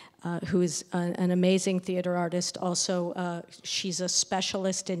S21, who is an amazing theater artist. Also, she's a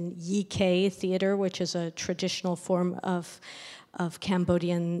specialist in Yi-K theater, which is a traditional form of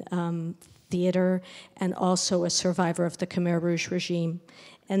Cambodian theater, and also a survivor of the Khmer Rouge regime.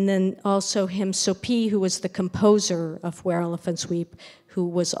 And then also Him Sopi, who was the composer of Where Elephants Weep,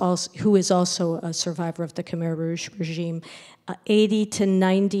 who is also a survivor of the Khmer Rouge regime. 80 to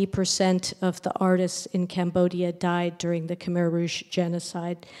 90% of the artists in Cambodia died during the Khmer Rouge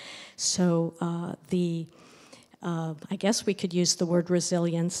genocide. So I guess we could use the word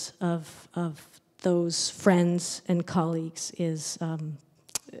resilience of those friends and colleagues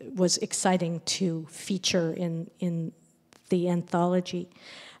was exciting to feature in the anthology.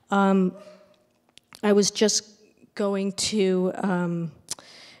 I was just going to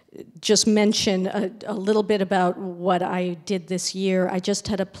just mention a little bit about what I did this year. I just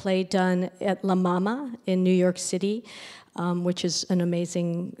had a play done at La Mama in New York City, which is an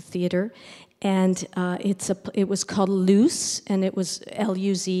amazing theater. And it was called Luz, and it was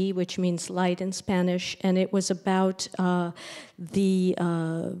L-U-Z, which means light in Spanish. And it was about the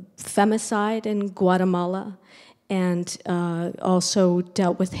femicide in Guatemala, and also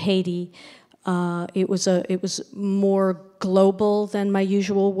dealt with Haiti. It was more global than my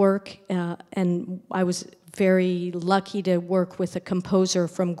usual work, and I was very lucky to work with a composer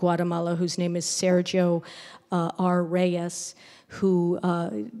from Guatemala whose name is Sergio R. Reyes, who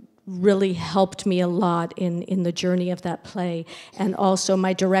really helped me a lot in the journey of that play. And also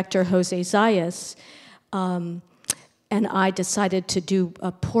my director, Jose Zayas, and I decided to do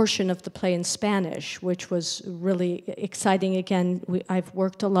a portion of the play in Spanish, which was really exciting. Again, I've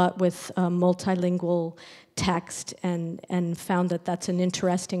worked a lot with multilingual text and found that that's an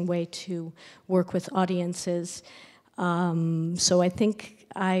interesting way to work with audiences. So I think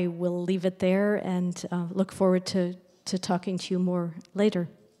I will leave it there and look forward to talking to you more later.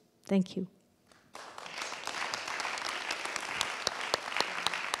 Thank you.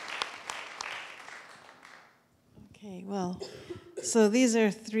 Okay, well, so these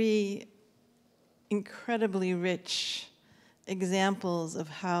are three incredibly rich examples of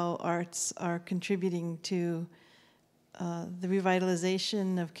how arts are contributing to the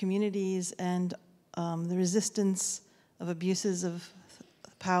revitalization of communities and the resistance of abuses of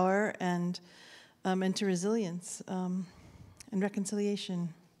power and to resilience and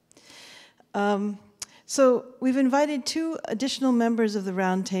reconciliation. So we've invited two additional members of the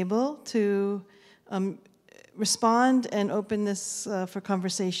round table to respond and open this for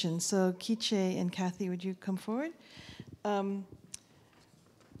conversation. So Kiche and Kathy, would you come forward?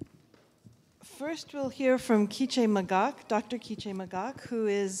 First, we'll hear from Kiche Magak, Dr. Kiche Magak, who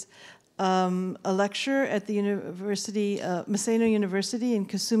is a lecturer at the University, Maseno University in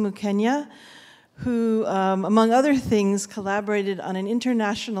Kisumu, Kenya, who, among other things, collaborated on an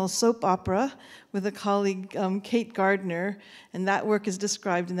international soap opera with a colleague, Kate Gardner, and that work is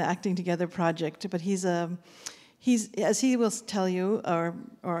described in the Acting Together project. But he's, as he will tell you, or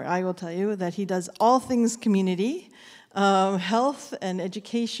I will tell you, that he does all things community, health and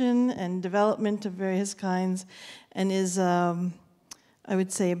education and development of various kinds, and is, I would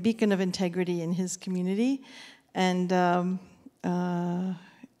say, a beacon of integrity in his community, and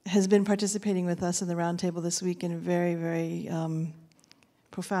has been participating with us in the roundtable this week in very, very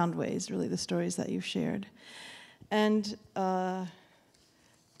profound ways, really, the stories that you've shared. And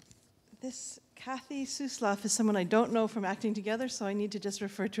this Kathy Suslov is someone I don't know from Acting Together, so I need to just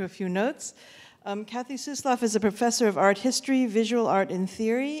refer to a few notes. Kathy Suslov is a professor of art history, visual art and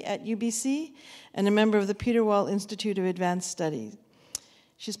theory at UBC, and a member of the Peter Wall Institute of Advanced Studies.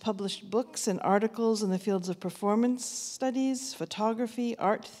 She's published books and articles in the fields of performance studies, photography,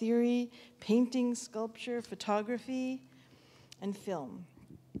 art theory, painting, sculpture, photography, and film.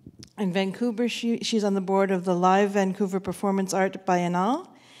 In Vancouver, she's on the board of the Live Vancouver Performance Art Biennale.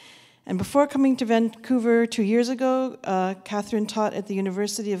 And before coming to Vancouver 2 years ago, Catherine taught at the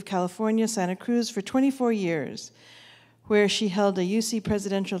University of California, Santa Cruz for 24 years, where she held a UC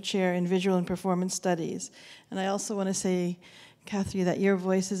Presidential Chair in Visual and Performance Studies. And I also want to say, Catherine, that your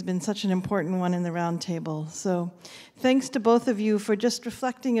voice has been such an important one in the roundtable. So thanks to both of you for just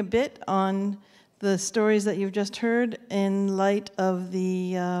reflecting a bit on the stories that you've just heard in light of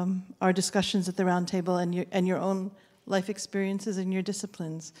the our discussions at the roundtable and your own life experiences and your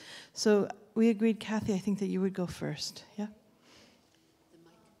disciplines. So we agreed, Kathy, I think that you would go first. Yeah?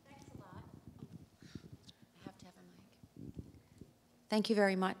 Thanks a lot. I have to have a mic. Thank you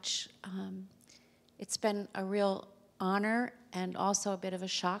very much. It's been a real honor and also a bit of a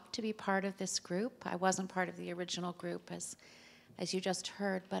shock to be part of this group. I wasn't part of the original group, as you just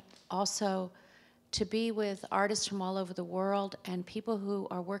heard, but also to be with artists from all over the world and people who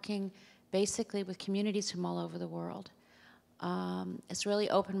are working basically with communities from all over the world. It's really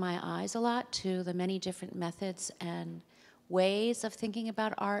opened my eyes a lot to the many different methods and ways of thinking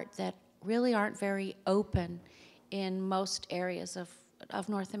about art that really aren't very open in most areas of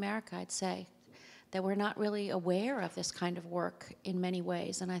North America, I'd say. That we're not really aware of this kind of work in many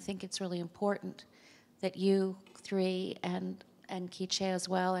ways, and I think it's really important that you three and Kiche as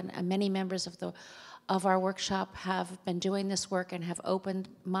well, and many members of our workshop have been doing this work and have opened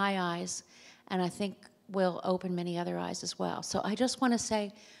my eyes, and I think will open many other eyes as well. So I just want to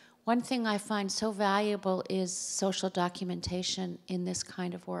say, one thing I find so valuable is social documentation in this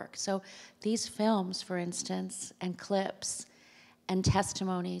kind of work. So these films, for instance, and clips, and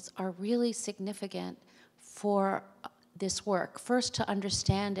testimonies are really significant for this work. First, to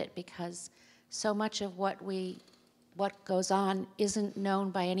understand it, because so much of what goes on isn't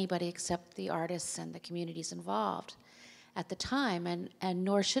known by anybody except the artists and the communities involved at the time, and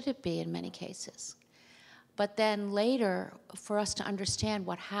nor should it be in many cases. But then later, for us to understand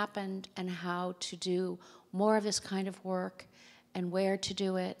what happened and how to do more of this kind of work and where to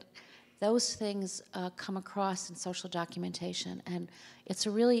do it, those things come across in social documentation, and it's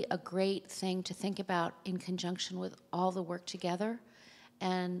really a great thing to think about in conjunction with all the work together,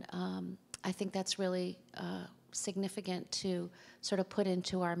 and I think that's really significant to sort of put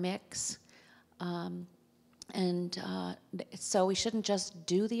into our mix. So we shouldn't just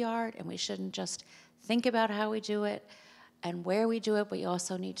do the art, and we shouldn't just think about how we do it and where we do it, but we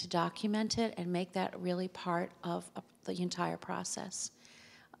also need to document it and make that really part of the entire process.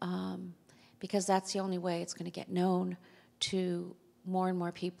 Because that's the only way it's going to get known to more and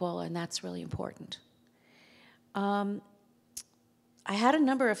more people, and that's really important. I had a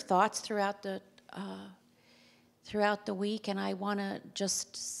number of thoughts throughout the week, and I want to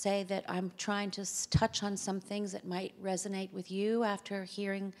just say that I'm trying to touch on some things that might resonate with you after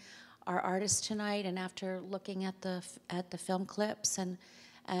hearing our artists tonight and after looking at the film clips and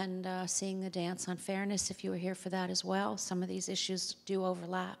seeing the Dance on Fairness, if you were here for that as well. Some of these issues do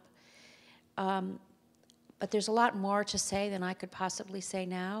overlap. But there's a lot more to say than I could possibly say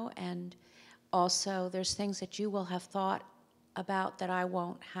now, and also there's things that you will have thought about that I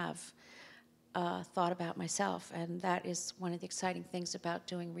won't have thought about myself, and that is one of the exciting things about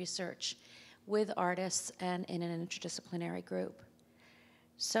doing research with artists and in an interdisciplinary group.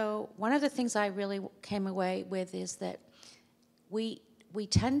 So one of the things I really came away with is that we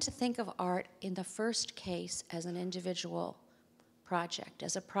tend to think of art in the first case as an individual project,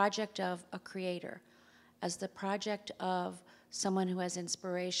 as a project of a creator, as the project of someone who has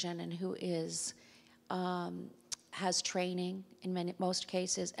inspiration and who is has training in most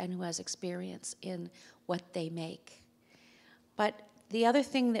cases and who has experience in what they make. But the other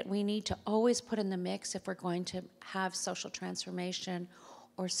thing that we need to always put in the mix if we're going to have social transformation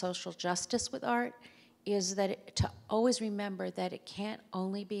or social justice with art is that to always remember that it can't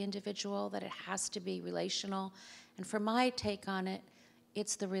only be individual, that it has to be relational. And for my take on it,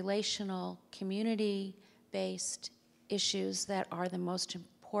 it's the relational, community-based issues that are the most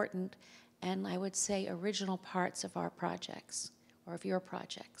important and I would say original parts of our projects, or of your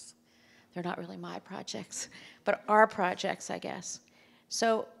projects. They're not really my projects, but our projects, I guess.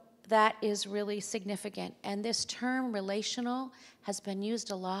 So that is really significant. And this term relational has been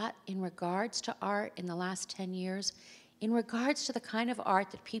used a lot in regards to art in the last 10 years, in regards to the kind of art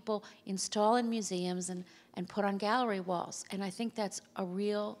that people install in museums and put on gallery walls. And I think that's a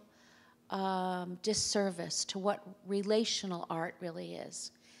real disservice to what relational art really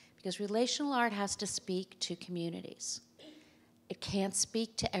is. Because relational art has to speak to communities. It can't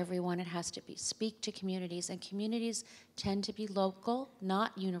speak to everyone, it has to speak to communities, and communities tend to be local,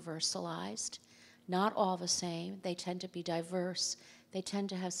 not universalized, not all the same. They tend to be diverse. They tend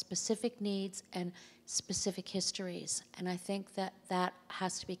to have specific needs and specific histories, and I think that that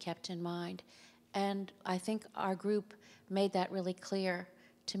has to be kept in mind. And I think our group made that really clear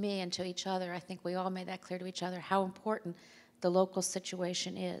to me and to each other. I think we all made that clear to each other, how important the local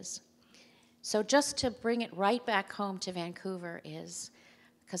situation is. So just to bring it right back home to Vancouver is,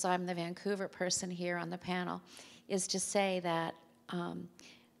 because I'm the Vancouver person here on the panel, is to say that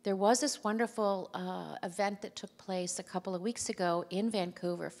there was this wonderful event that took place a couple of weeks ago in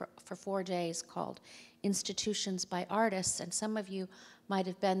Vancouver for 4 days called Institutions by Artists, and some of you might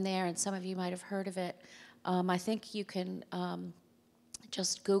have been there and some of you might have heard of it. I think you can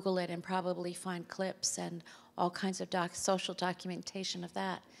just Google it and probably find clips and all kinds of social documentation of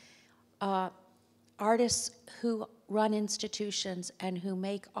that. Artists who run institutions and who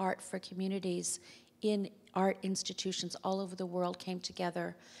make art for communities in art institutions all over the world came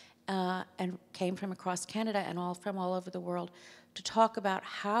together and came from across Canada and from all over the world to talk about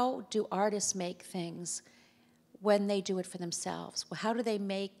how do artists make things when they do it for themselves. Well, how do they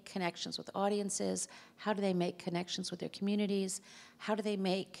make connections with audiences? How do they make connections with their communities? How do they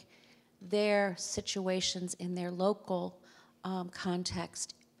make their situations in their local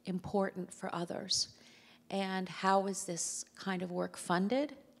context important for others? And how is this kind of work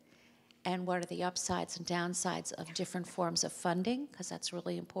funded? And what are the upsides and downsides of different forms of funding? Because that's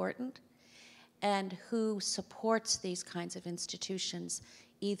really important. And who supports these kinds of institutions,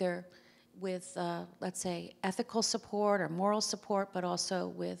 either with, let's say, ethical support or moral support, but also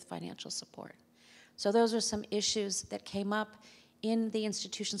with financial support. So those are some issues that came up in the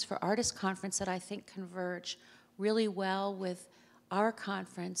Institutions for Artists Conference that I think converge really well with our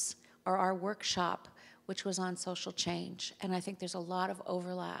conference or our workshop, which was on social change. And I think there's a lot of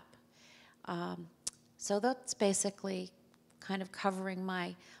overlap. So that's basically kind of covering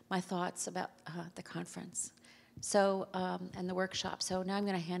my thoughts about the conference. So, and the workshop. So now I'm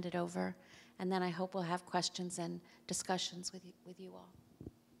going to hand it over, and then I hope we'll have questions and discussions with you all.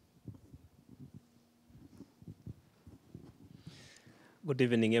 Good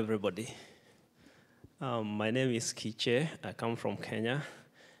evening, everybody. My name is Kiche. I come from Kenya.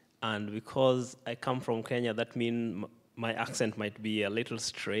 And because I come from Kenya, that means my accent might be a little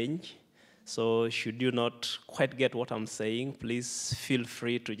strange. So should you not quite get what I'm saying, please feel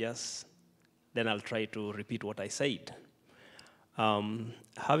free to then I'll try to repeat what I said.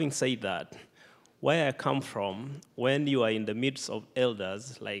 Having said that, where I come from, when you are in the midst of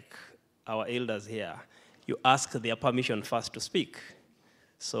elders, like our elders here, you ask their permission first to speak.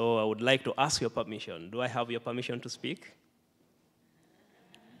 So I would like to ask your permission. Do I have your permission to speak?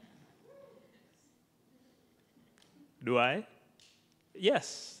 Do I?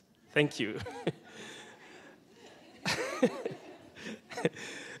 Yes, thank you.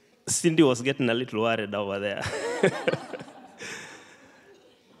 Cindy was getting a little worried over there.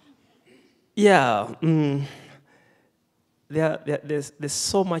 Yeah, there's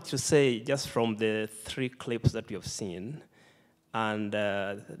so much to say just from the 3 clips that we have seen. And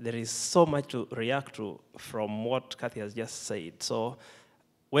there is so much to react to from what Kathy has just said. So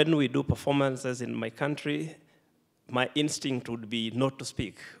when we do performances in my country, my instinct would be not to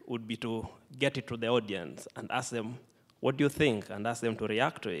speak, would be to get it to the audience and ask them, what do you think? And ask them to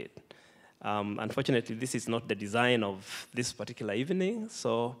react to it. Unfortunately, this is not the design of this particular evening,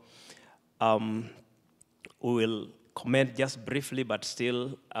 so we will comment just briefly, but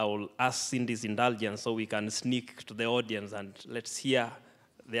still I will ask Cindy's indulgence so we can sneak to the audience and let's hear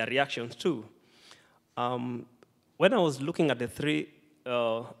their reactions too. when I was looking at the three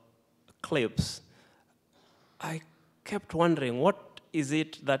clips, I kept wondering, what is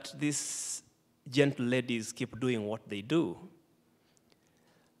it that these gentle ladies keep doing what they do?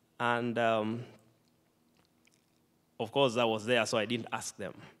 And of course, I was there, so I didn't ask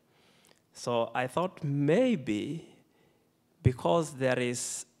them. So I thought maybe because there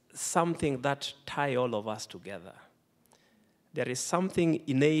is something that ties all of us together. There is something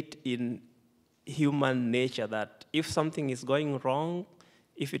innate in human nature that if something is going wrong,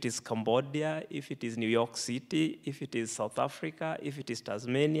 if it is Cambodia, if it is New York City, if it is South Africa, if it is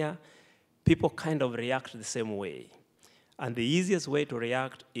Tasmania, people kind of react the same way. And the easiest way to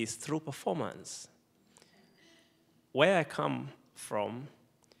react is through performance. Where I come from,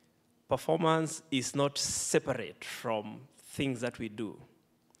 performance is not separate from things that we do.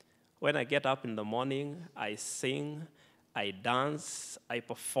 When I get up in the morning, I sing, I dance, I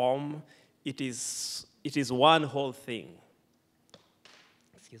perform. It is one whole thing.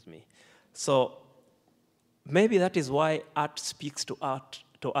 Excuse me. So maybe that is why art speaks to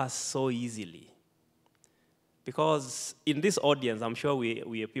us so easily. Because in this audience, I'm sure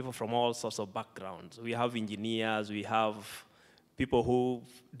we are people from all sorts of backgrounds. We have engineers, we have people who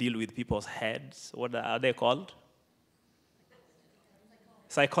deal with people's heads. What are they called?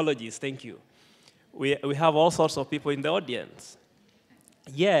 Psychologists, thank you. We have all sorts of people in the audience.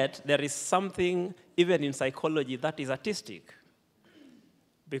 Yet, there is something, even in psychology, that is artistic.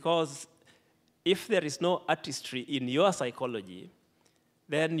 Because if there is no artistry in your psychology,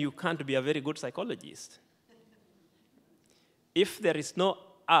 then you can't be a very good psychologist. If there is no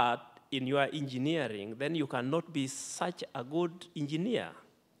art in your engineering, then you cannot be such a good engineer.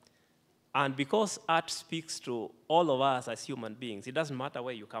 And because art speaks to all of us as human beings, it doesn't matter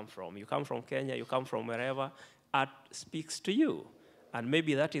where you come from. You come from Kenya, you come from wherever, art speaks to you. And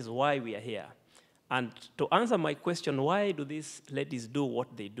maybe that is why we are here. And to answer my question, why do these ladies do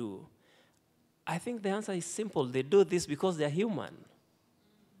what they do? I think the answer is simple. They do this because they're human.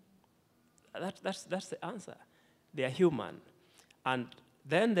 That's the answer. They are human. And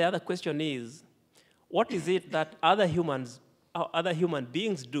then the other question is, what is it that other human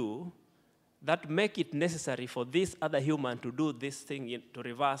beings do that make it necessary for this other human to do this thing to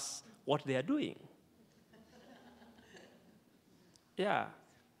reverse what they are doing? Yeah.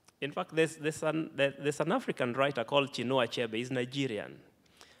 In fact, there's an African writer called Chinua Achebe. He's Nigerian.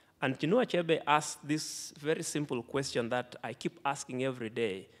 And Chinua Achebe asked this very simple question that I keep asking every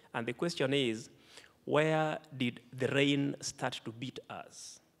day. And the question is, where did the rain start to beat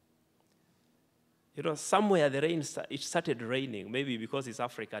us? You know, somewhere the rain, it started raining, maybe because it's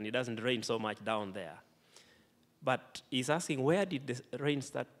African, it doesn't rain so much down there. But he's asking, where did the rain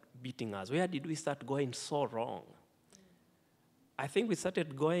start beating us? Where did we start going so wrong? I think we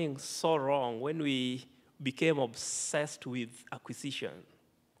started going so wrong when we became obsessed with acquisition.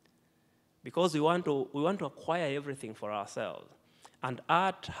 Because we want to acquire everything for ourselves. And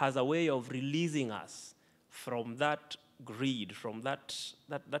art has a way of releasing us from that greed, from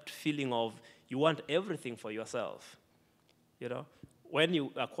that feeling of you want everything for yourself. You know, when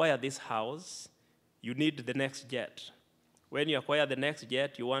you acquire this house, you need the next jet. When you acquire the next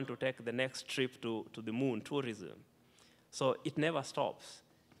jet, you want to take the next trip to the moon, tourism. So it never stops.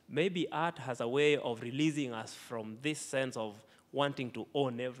 Maybe art has a way of releasing us from this sense of wanting to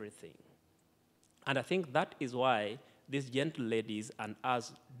own everything. And I think that is why these gentle ladies and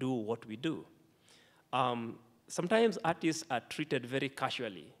us do what we do. Sometimes artists are treated very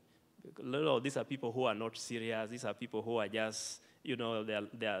casually. These are people who are not serious. These are people who are just, you know,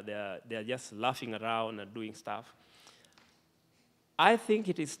 they're just laughing around and doing stuff. I think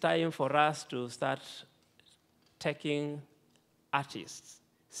it is time for us to start taking artists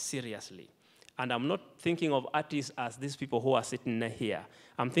seriously. And I'm not thinking of artists as these people who are sitting here.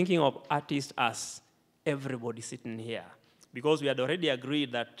 I'm thinking of artists as everybody sitting here. Because we had already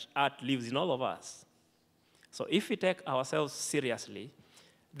agreed that art lives in all of us. So if we take ourselves seriously,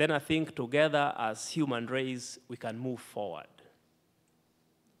 then I think together as human race, we can move forward.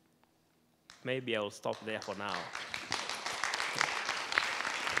 Maybe I will stop there for now.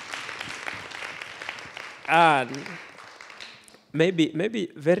 And maybe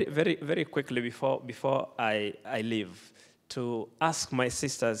very quickly before I leave, to ask my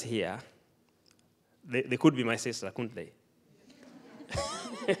sisters here. They could be my sister, couldn't they?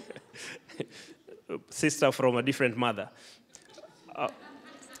 Sister from a different mother.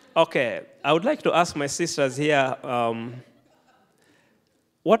 Okay, I would like to ask my sisters here,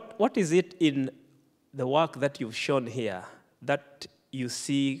 what is it in the work that you've shown here that you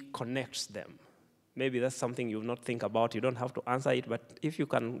see connects them? Maybe that's something you not think about. You don't have to answer it, but if you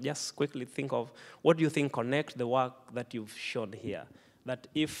can just quickly think of what do you think connect the work that you've shown here. That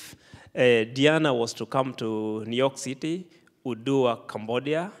if Diana was to come to New York City, would do a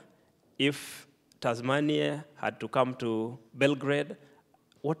Cambodia. If Tasmania had to come to Belgrade,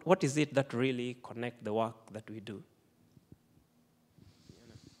 what is it that really connect the work that we do?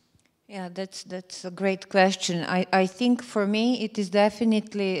 Yeah, that's a great question. I think for me it is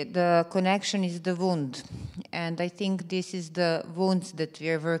definitely the connection is the wound. And I think this is the wounds that we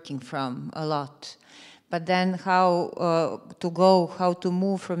are working from a lot. But then how to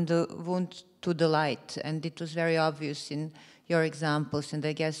move from the wound to the light. And it was very obvious in your examples, and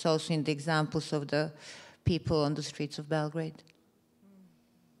I guess also in the examples of the people on the streets of Belgrade.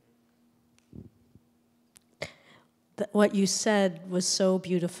 What you said was so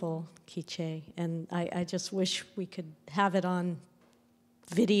beautiful, Quiche, and I just wish we could have it on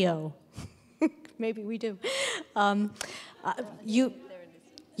video. Maybe we do.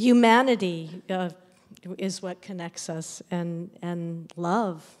 Humanity is what connects us, and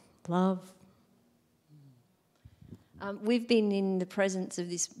love. We've been in the presence of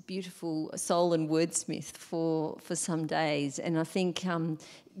this beautiful soul and wordsmith for some days, and I think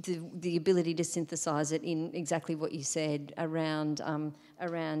the ability to synthesise it in exactly what you said around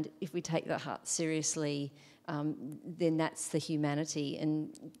if we take the heart seriously, then that's the humanity,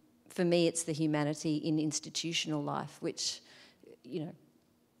 and for me it's the humanity in institutional life, which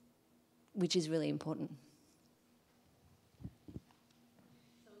is really important.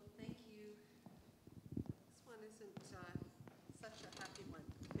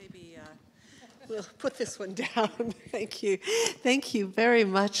 We'll put this one down. Thank you. Thank you very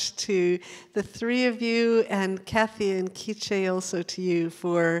much to the three of you, and Kathy and Quiche also to you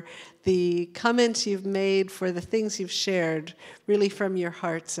for the comments you've made, for the things you've shared, really from your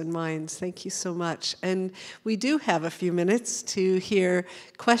hearts and minds. Thank you so much. And we do have a few minutes to hear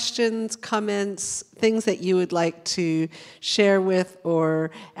questions, comments, things that you would like to share with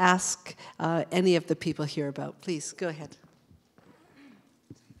or ask any of the people here about. Please, go ahead.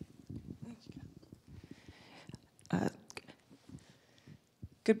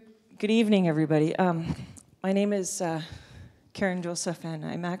 Good evening, everybody. My name is Karen Joseph, and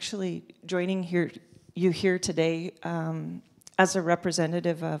I'm actually joining you here today as a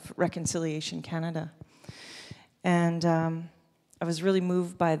representative of Reconciliation Canada. And I was really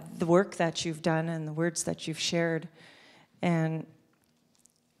moved by the work that you've done and the words that you've shared. And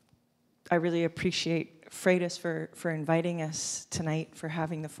I really appreciate Freitas for inviting us tonight, for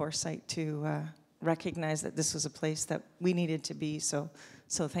having the foresight to recognize that this was a place that we needed to be. So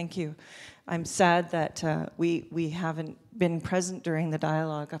thank you. I'm sad that we haven't been present during the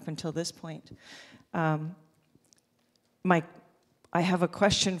dialogue up until this point. I have a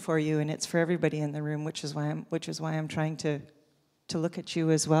question for you, and it's for everybody in the room, which is why I'm trying to look at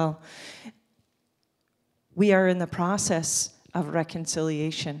you as well. We are in the process of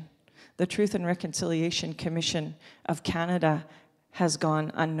reconciliation. The Truth and Reconciliation Commission of Canada has gone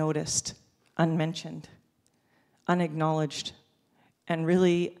unnoticed, unmentioned, unacknowledged, and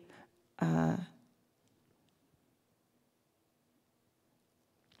really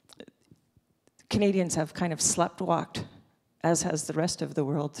Canadians have kind of sleptwalked, as has the rest of the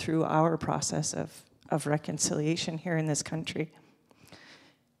world, through our process of reconciliation here in this country.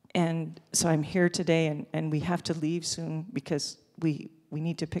 And so I'm here today, and we have to leave soon because we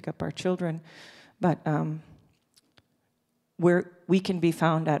need to pick up our children. But we can be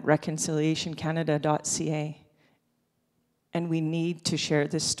found at reconciliationcanada.ca. And we need to share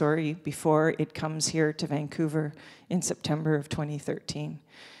this story before it comes here to Vancouver in September of 2013.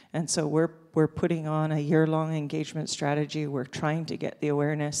 And so we're putting on a year-long engagement strategy. We're trying to get the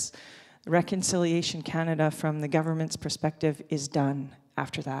awareness. Reconciliation Canada, from the government's perspective, is done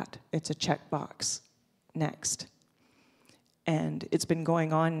after that. It's a checkbox. Next. And it's been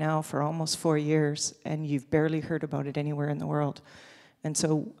going on now for almost 4 years, and you've barely heard about it anywhere in the world. And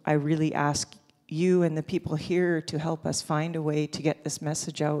so I really ask you and the people here to help us find a way to get this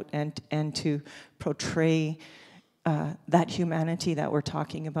message out and to portray that humanity that we're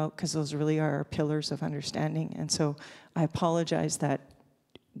talking about, because those really are our pillars of understanding. And so I apologize that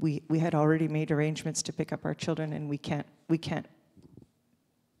we had already made arrangements to pick up our children, and we can't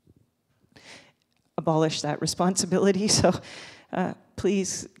abolish that responsibility. So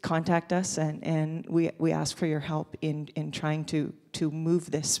please contact us, and we ask for your help in trying to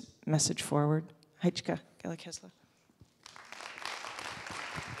move this message forward. Heichka Gelekesla.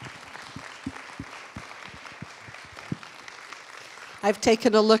 I've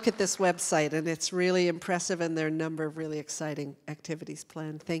taken a look at this website, and it's really impressive, and there are a number of really exciting activities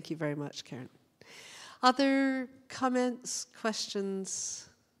planned. Thank you very much, Karen. Other comments, questions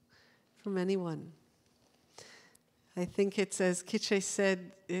from anyone? I think it's, as Kiche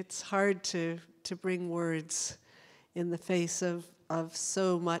said, it's hard to bring words in the face of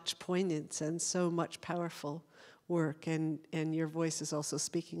so much poignance and so much powerful work, and your voice is also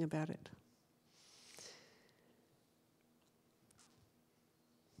speaking about it.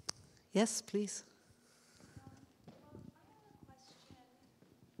 Yes, please.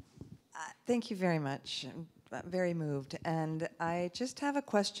 Thank you very much. I'm very moved. And I just have a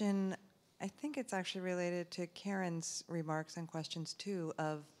question. I think it's actually related to Karen's remarks and questions too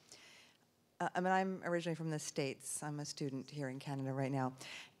of, I mean, I'm originally from the States. I'm a student here in Canada right now.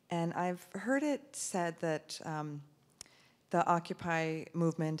 And I've heard it said that the Occupy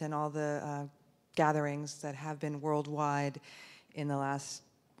movement and all the gatherings that have been worldwide in the last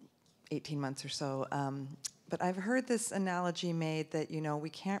 18 months or so, but I've heard this analogy made that, you know, we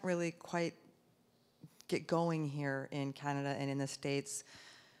can't really quite get going here in Canada and in the States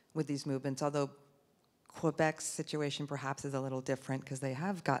with these movements, although Quebec's situation perhaps is a little different because they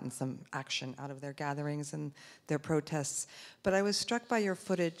have gotten some action out of their gatherings and their protests. But I was struck by your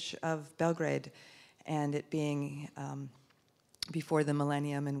footage of Belgrade and it being before the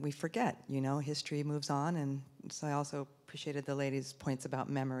millennium, and we forget, you know, history moves on, and so I also appreciated the lady's points about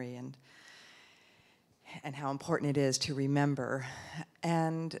memory and how important it is to remember.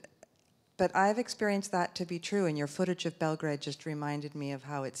 But I've experienced that to be true, and your footage of Belgrade just reminded me of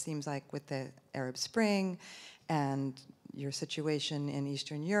how it seems like with the Arab Spring and your situation in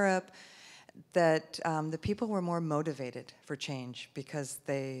Eastern Europe, that the people were more motivated for change because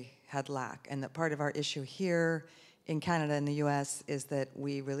they had lack. And that part of our issue here in Canada and the US is that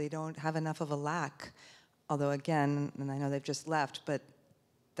we really don't have enough of a lack. Although again, and I know they've just left, but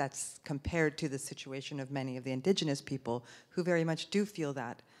that's compared to the situation of many of the indigenous people who very much do feel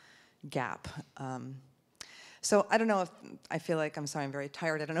that gap. So I don't know if, I feel like, I'm sorry, I'm very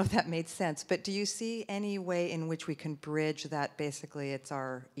tired, I don't know if that made sense, but do you see any way in which we can bridge that basically it's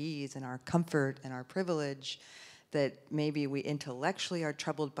our ease and our comfort and our privilege, that maybe we intellectually are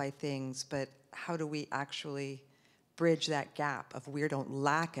troubled by things, but how do we actually bridge that gap of we don't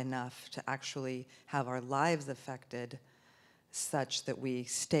lack enough to actually have our lives affected such that we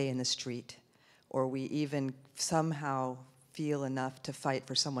stay in the street, or we even somehow feel enough to fight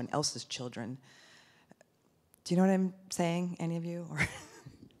for someone else's children? Do you know what I'm saying, any of you? Or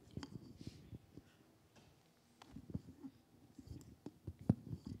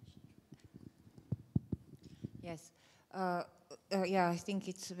Yes. Yeah, I think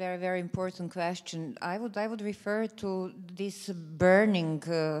it's a very, very important question. I would refer to this burning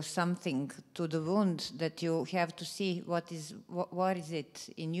something to the wound, that you have to see what is it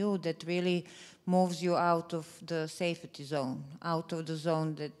in you that really moves you out of the safety zone, out of the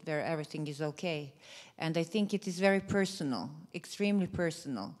zone where everything is okay. And I think it is very personal, extremely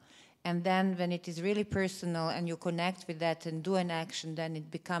personal. And then when it is really personal and you connect with that and do an action, then it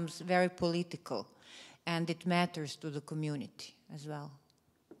becomes very political. And it matters to the community as well.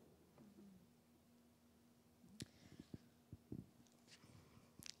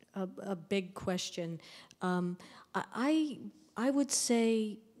 A big question. I would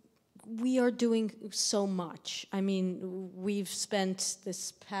say we are doing so much. I mean, we've spent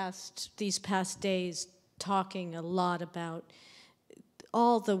these past days talking a lot about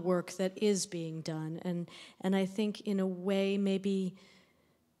all the work that is being done, and I think in a way maybe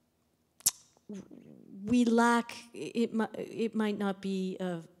we lack, it might not be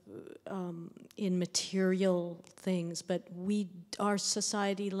in material things, but our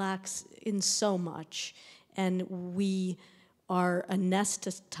society lacks in so much, and we are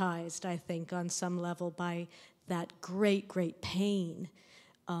anesthetized, I think, on some level by that great, great pain.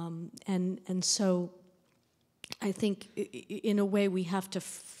 And so I think in a way we have to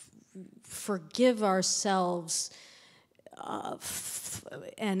forgive ourselves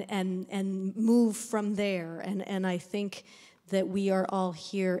and move from there. And I think that we are all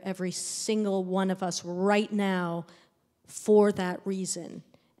here, every single one of us right now, for that reason.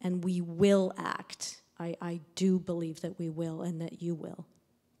 And we will act. I do believe that we will and that you will.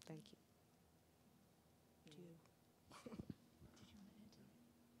 Thank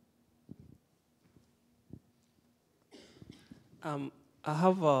you. I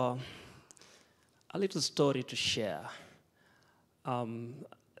have a little story to share. I'll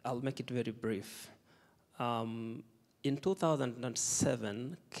make it very brief. In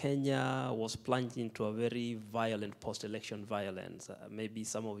 2007, Kenya was plunged into a very violent post-election violence. Maybe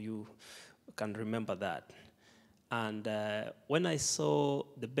some of you can remember that. And when I saw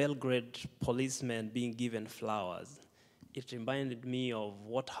the Belgrade policemen being given flowers, it reminded me of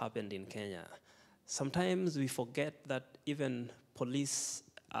what happened in Kenya. sometimes we forget that even police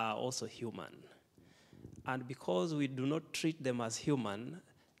are also human. And because we do not treat them as human,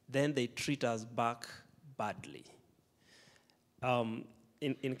 then they treat us back badly.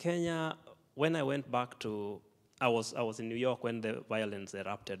 In Kenya, when I went back to, I was in New York when the violence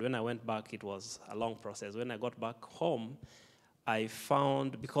erupted. When I went back, it was a long process. When I got back home, I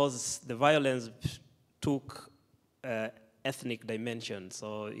found, because the violence took ethnic dimension,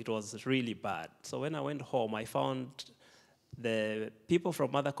 so it was really bad. So when I went home, I found the people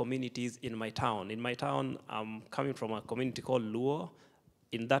from other communities in my town. In my town, I'm coming from a community called Luo.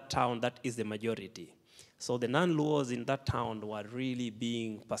 In that town, that is the majority. So the non-Luos in that town were really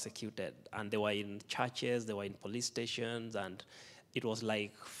being persecuted, and they were in churches, they were in police stations, and it was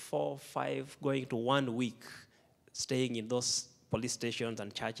like 4, 5, going to 1 week, staying in those police stations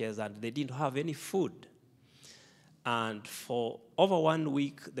and churches, and they didn't have any food. And for over 1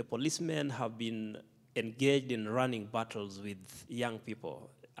 week, the policemen have been engaged in running battles with young people.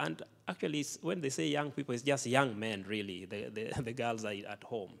 And actually, when they say young people, it's just young men, really. The girls are at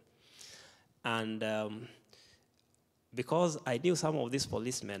home. And because I knew some of these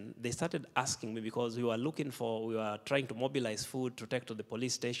policemen, they started asking me, because we were trying to mobilize food to take to the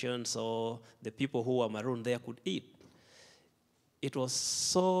police station so the people who were marooned there could eat. It was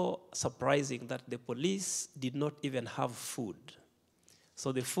so surprising that the police did not even have food.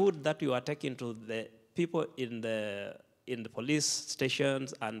 So the food that we were taking to the people in the police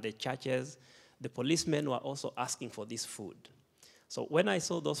stations and the churches, the policemen were also asking for this food. So when I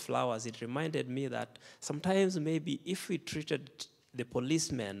saw those flowers, it reminded me that sometimes maybe if we treated the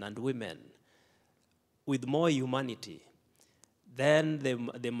policemen and women with more humanity, then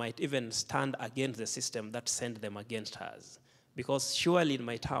they might even stand against the system that sent them against us. Because surely in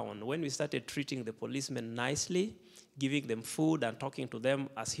my town, when we started treating the policemen nicely, giving them food and talking to them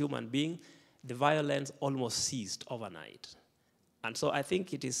as human beings, the violence almost ceased overnight. And so I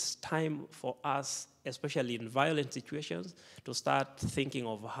think it is time for us, especially in violent situations, to start thinking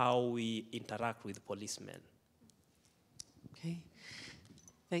of how we interact with policemen. Okay,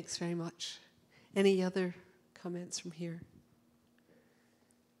 thanks very much. Any other comments from here?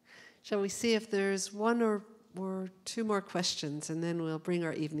 Shall we see if there's one or two more questions, and then we'll bring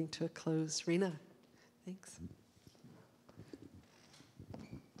our evening to a close. Rena, thanks.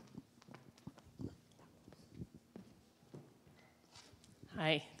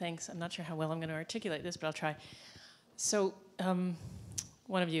 Hi, thanks. I'm not sure how well I'm going to articulate this, but I'll try. So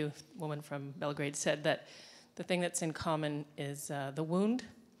one of you, woman from Belgrade, said that the thing that's in common is the wound.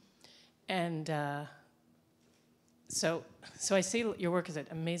 And so I see your work as an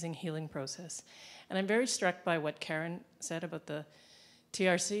amazing healing process. And I'm very struck by what Karen said about the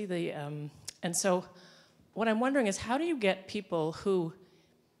TRC. And so what I'm wondering is, how do you get people who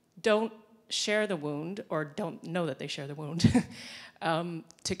don't share the wound or don't know that they share the wound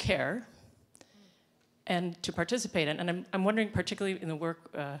to care and to participate? And I'm wondering, particularly in the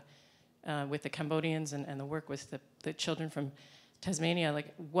work with the Cambodians and the work with the children from Tasmania,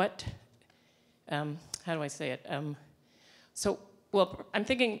 like what, how do I say it? Well, I'm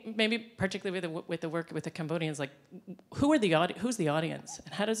thinking maybe particularly with the work with the Cambodians, like who's the audience,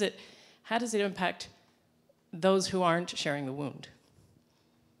 and how does it impact those who aren't sharing the wound?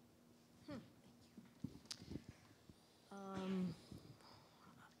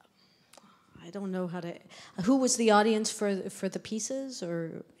 I don't know how to. Who was the audience for the pieces,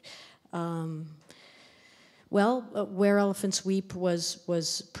 or? Well, Where Elephants Weep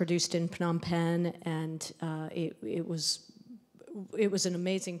was produced in Phnom Penh, and it was an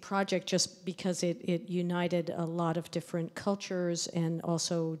amazing project just because it united a lot of different cultures and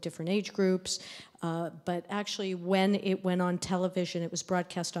also different age groups. But actually, when it went on television, it was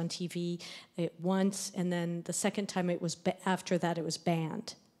broadcast on TV once, and then the second time it was after that it was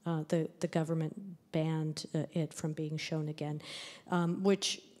banned. The government banned it from being shown again,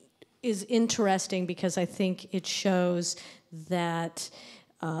 which is interesting because I think it shows that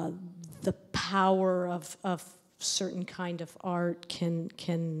the power of certain kind of art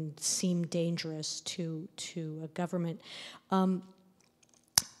can seem dangerous to a government.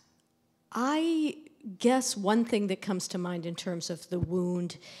 I guess one thing that comes to mind in terms of the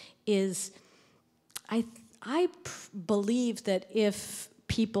wound is I believe that if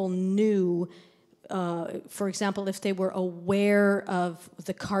people knew, for example, if they were aware of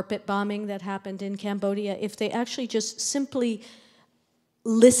the carpet bombing that happened in Cambodia, if they actually just simply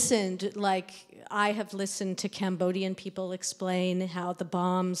listened, like I have listened to Cambodian people explain how the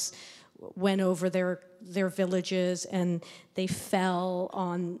bombs went over their villages and they fell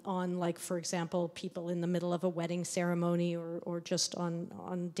on like, for example, people in the middle of a wedding ceremony or just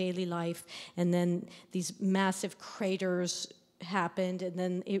on daily life. And then these massive craters happened, and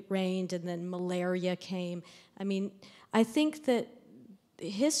then it rained, and then malaria came. I mean, I think that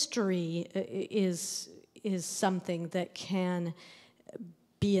history is something that can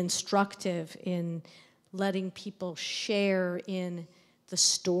be instructive in letting people share in the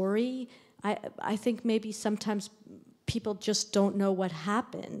story. I think maybe sometimes people just don't know what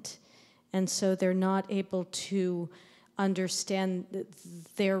happened, and so they're not able to understand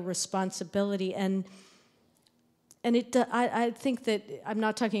their responsibility. And I think that I'm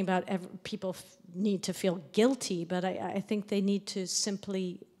not talking about people need to feel guilty, but I think they need to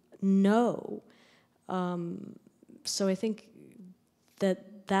simply know. So I think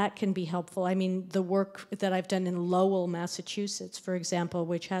that can be helpful. I mean, the work that I've done in Lowell, Massachusetts, for example,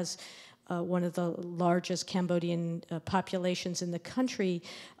 which has one of the largest Cambodian populations in the country,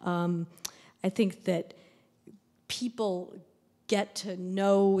 I think that people get to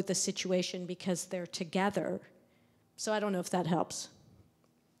know the situation because they're together. So I don't know if that helps.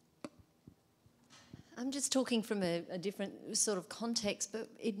 I'm just talking from a different sort of context, but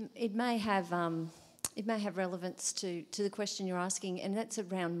it may have relevance to the question you're asking, and that's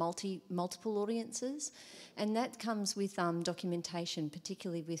around multiple audiences, and that comes with documentation,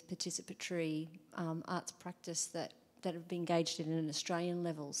 particularly with participatory arts practice that have been engaged in an Australian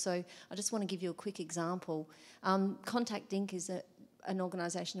level. So I just want to give you a quick example. Contact Inc. is an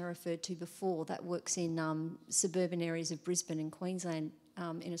organisation I referred to before that works in suburban areas of Brisbane and Queensland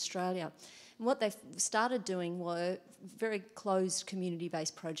in Australia. And what they've started doing were very closed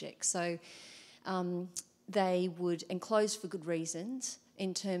community-based projects. So they would, and closed for good reasons,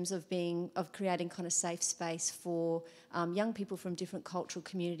 in terms of creating kind of safe space for young people from different cultural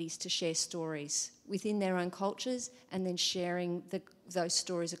communities to share stories within their own cultures, and then sharing those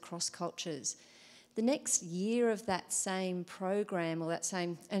stories across cultures. The next year of that same program, or that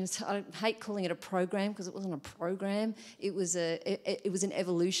same, and I hate calling it a program because it wasn't a program, it was an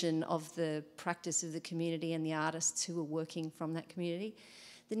evolution of the practice of the community and the artists who were working from that community.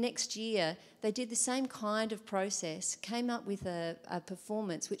 The next year, they did the same kind of process, came up with a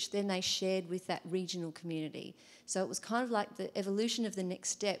performance which then they shared with that regional community. So it was kind of like the evolution of the next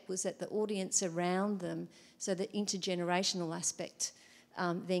step was that the audience around them, so the intergenerational aspect,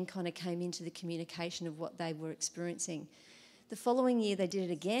 then kind of came into the communication of what they were experiencing. The following year they did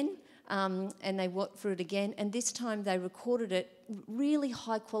it again, and they worked through it again, and this time they recorded it really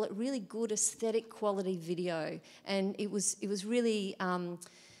high quality, really good aesthetic quality video, and it was really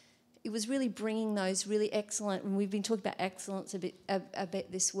bringing those really excellent, and we've been talking about excellence a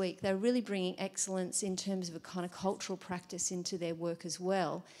bit this week, they're really bringing excellence in terms of a kind of cultural practice into their work as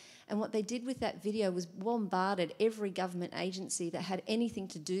well. And what they did with that video was bombarded every government agency that had anything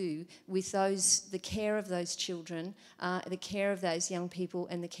to do with the care of those children, the care of those young people,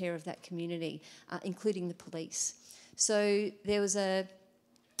 and the care of that community, including the police. So there was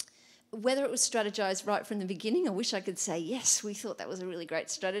whether it was strategized right from the beginning, I wish I could say, yes, we thought that was a really great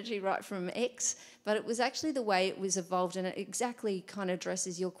strategy right from X, but it was actually the way it was evolved, and it exactly kind of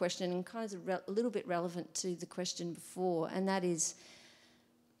addresses your question and kind of is a little bit relevant to the question before, and that is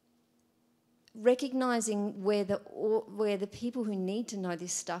recognising where the people who need to know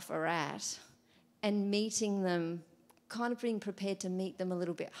this stuff are at, and meeting them, kind of being prepared to meet them a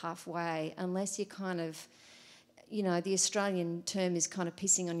little bit halfway, unless you're kind of, you know, the Australian term is kind of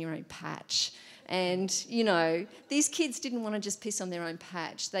pissing on your own patch. And, you know, these kids didn't want to just piss on their own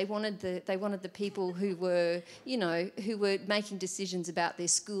patch. They wanted the people who were, you know, who were making decisions about their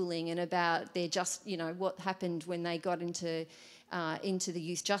schooling and about their what happened when they got into the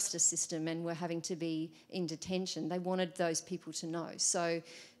youth justice system and were having to be in detention. They wanted those people to know. So,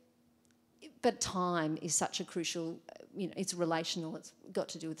 but time is such a crucial, you know, it's relational, it's got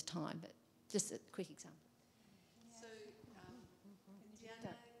to do with time, but just a quick example. So,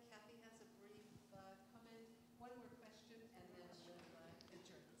 Diana, Kathy has a brief comment, one more question, and then we'll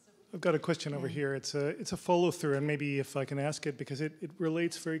adjourn. I've got a question over here. It's a follow-through, and maybe if I can ask it, because it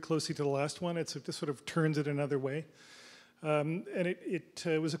relates very closely to the last one. It sort of turns it another way. And it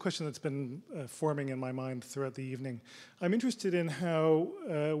was a question that's been forming in my mind throughout the evening. I'm interested in how,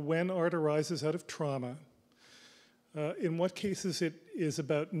 when art arises out of trauma, in what cases it is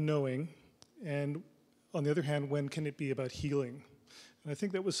about knowing, and on the other hand, when can it be about healing? And I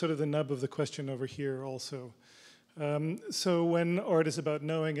think that was sort of the nub of the question over here also. So when art is about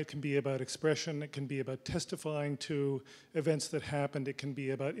knowing, it can be about expression, it can be about testifying to events that happened, it can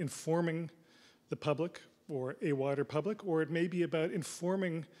be about informing the public, or a wider public, or it may be about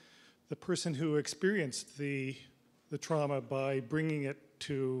informing the person who experienced the trauma by bringing it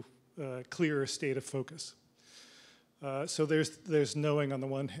to a clearer state of focus. So there's knowing on the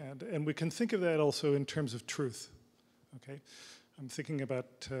one hand, and we can think of that also in terms of truth. Okay, I'm thinking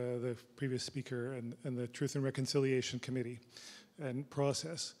about the previous speaker and the Truth and Reconciliation Committee and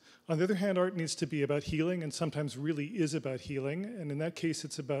process. On the other hand, art needs to be about healing, and sometimes really is about healing, and in that case,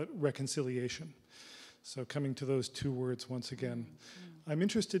 it's about reconciliation. So coming to those two words once again. I'm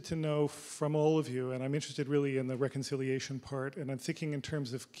interested to know from all of you, and I'm interested really in the reconciliation part, and I'm thinking in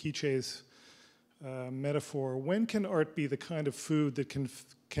terms of Quiche's metaphor, when can art be the kind of food that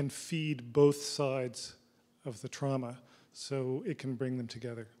can feed both sides of the trauma so it can bring them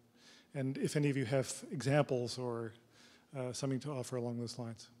together? And if any of you have examples or something to offer along those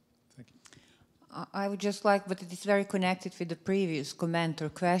lines. Thank you. I would just like, but it is very connected with the previous comment or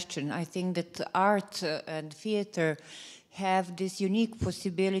question. I think that art and theater have this unique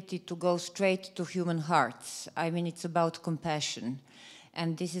possibility to go straight to human hearts. I mean, it's about compassion.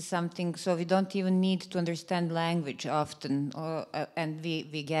 And this is something, so we don't even need to understand language often, and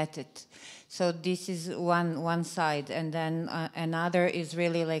we get it. So this is one side. And then another is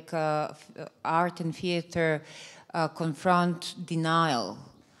really like art and theater confront denial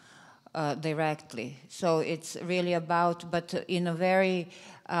directly. So it's really about, but in a very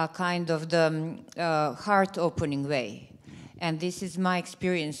kind of the heart-opening way. And this is my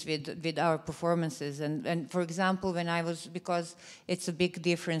experience with our performances. And for example, when I was, because it's a big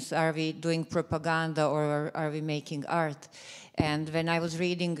difference, are we doing propaganda or are we making art? And when I was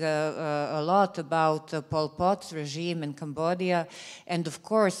reading a lot about Pol Pot's regime in Cambodia, and of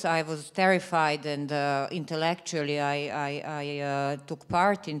course I was terrified, and intellectually I took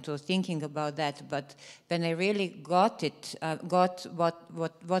part into thinking about that. But when I really got it, got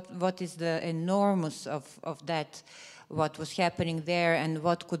what is the enormous of that, what was happening there, and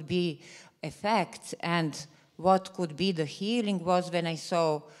what could be effects, and what could be the healing, was when I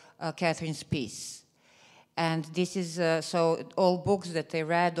saw Catherine's piece. And this is, so all books that I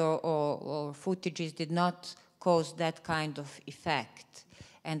read or footages did not cause that kind of effect.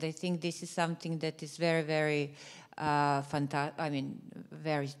 And I think this is something that is very, very fantastic, I mean,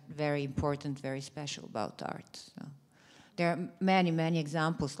 very, very important, very special about art. So. There are many, many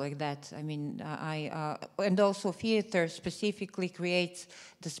examples like that. I mean, and also theater specifically creates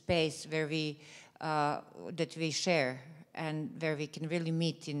the space where we, that we share, and where we can really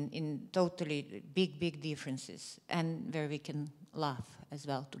meet in totally big, big differences, and where we can laugh as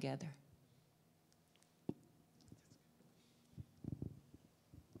well together.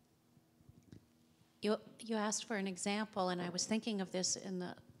 You asked for an example, and I was thinking of this in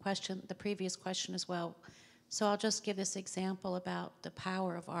the previous question as well. So I'll just give this example about the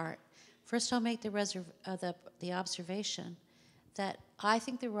power of art. First, I'll make the observation that I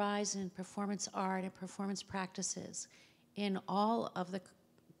think the rise in performance art and performance practices in all of the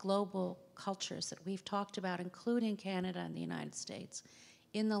global cultures that we've talked about, including Canada and the United States,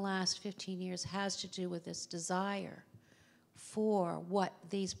 in the last 15 years has to do with this desire for what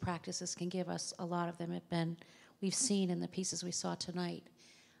these practices can give us. A lot of them have been, we've seen in the pieces we saw tonight.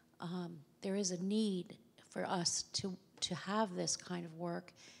 There is a need for us to have this kind of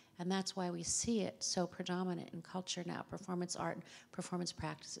work, and that's why we see it so predominant in culture now. Performance art and performance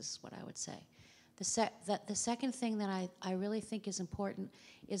practices is what I would say. The second thing that I really think is important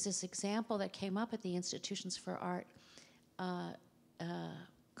is this example that came up at the Institutions for Art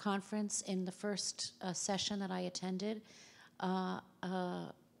conference in the first session that I attended.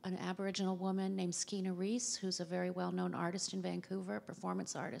 An Aboriginal woman named Skeena Reese, who's a very well-known artist in Vancouver, a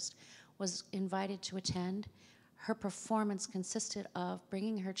performance artist, was invited to attend. Her performance consisted of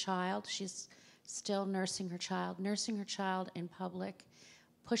bringing her child, she's still nursing her child in public,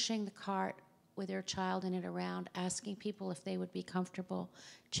 pushing the cart with her child in it around, asking people if they would be comfortable,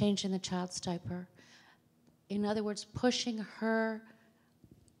 changing the child's diaper. In other words, pushing her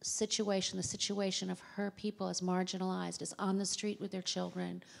situation, the situation of her people as marginalized, as on the street with their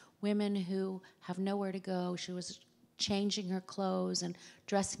children, women who have nowhere to go. She was changing her clothes and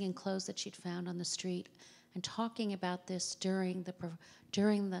dressing in clothes that she'd found on the street, and talking about this during the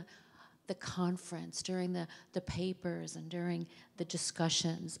conference, during the papers, and during the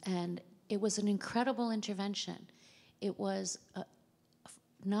discussions. And it was an incredible intervention. It was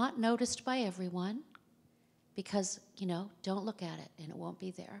not noticed by everyone, because, you know, don't look at it and it won't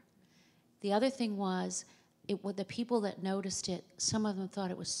be there. The other thing was, the people that noticed it, some of them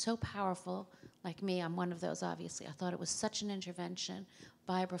thought it was so powerful. Like me, I'm one of those, obviously. I thought it was such an intervention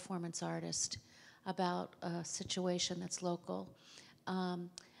by a performance artist about a situation that's local.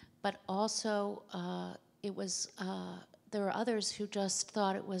 But also, it was there were others who just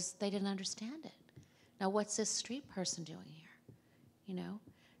thought it was, they didn't understand it. Now, what's this street person doing here? You know?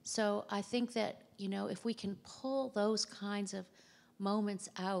 So I think that, you know, if we can pull those kinds of moments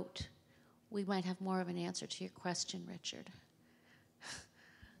out, we might have more of an answer to your question, Richard.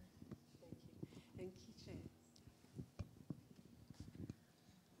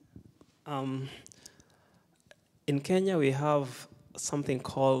 In Kenya, we have something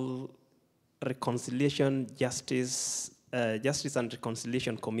called Justice and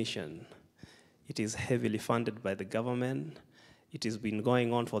Reconciliation Commission. It is heavily funded by the government. It has been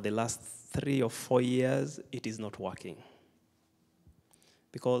going on for the last 3 or 4 years. It is not working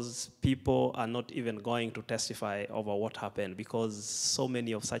because people are not even going to testify over what happened, because so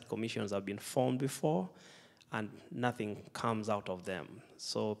many of such commissions have been formed before and nothing comes out of them.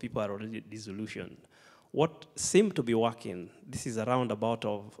 So people are already disillusioned. What seemed to be working, this is a roundabout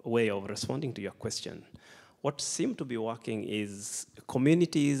way of responding to your question. What seemed to be working is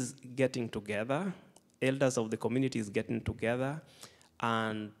communities getting together, elders of the communities getting together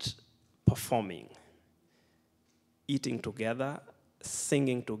and performing, eating together,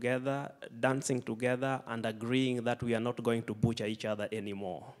 singing together, dancing together, and agreeing that we are not going to butcher each other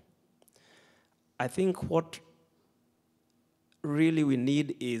anymore. I think what really we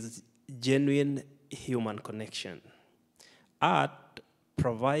need is genuine human connection. Art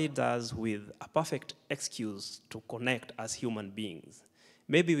provides us with a perfect excuse to connect as human beings.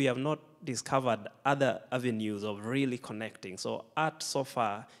 Maybe we have not discovered other avenues of really connecting. So art so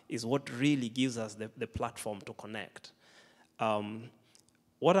far is what really gives us the platform to connect.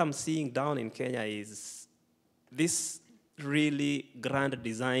 What I'm seeing down in Kenya is this really grand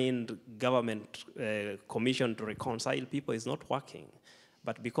designed government commission to reconcile people is not working.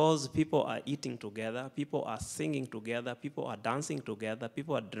 But because people are eating together, people are singing together, people are dancing together,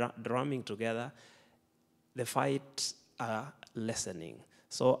 people are drumming together, the fights are lessening.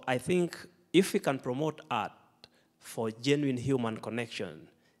 So I think if we can promote art for genuine human connection,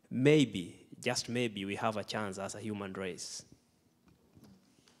 maybe, just maybe, we have a chance as a human race.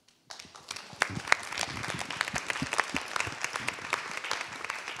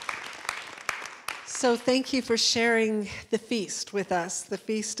 So thank you for sharing the feast with us, the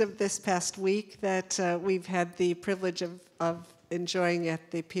feast of this past week that we've had the privilege of enjoying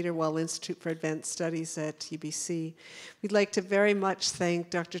at the Peter Wall Institute for Advanced Studies at UBC. We'd like to very much thank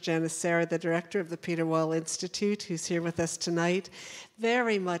Dr. Janice Serra, the director of the Peter Wall Institute, who's here with us tonight.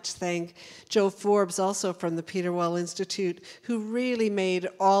 Very much thank Joe Forbes, also from the Peter Wall Institute, who really made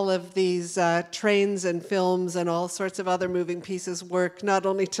all of these trains and films and all sorts of other moving pieces work, not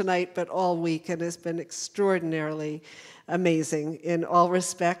only tonight, but all week, and has been extraordinarily amazing in all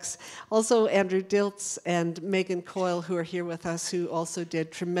respects. Also, Andrew Diltz and Megan Coyle, who are here with us, who also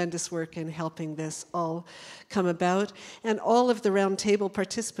did tremendous work in helping this all come about. And all of the roundtable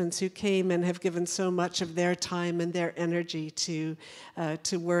participants who came and have given so much of their time and their energy to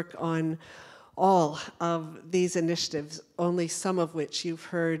work on all of these initiatives, only some of which you've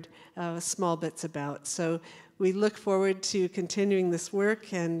heard small bits about. So we look forward to continuing this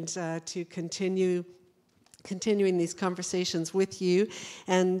work and to continuing these conversations with you.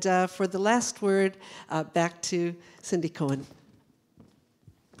 And for the last word, back to Cindy Cohen.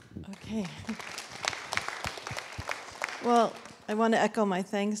 Okay. Well, I want to echo my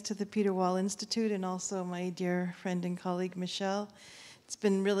thanks to the Peter Wall Institute and also my dear friend and colleague, Michelle. It's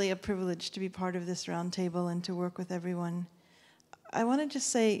been really a privilege to be part of this roundtable and to work with everyone. I want to just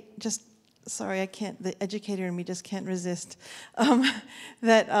say, sorry, I can't, the educator in me just can't resist,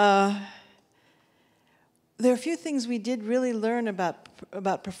 that there are a few things we did really learn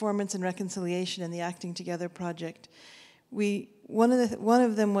about performance and reconciliation in the Acting Together project. One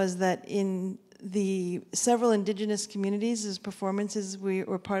of them was that in the several indigenous communities, as performances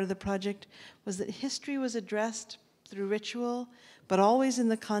were part of the project, was that history was addressed through ritual, but always in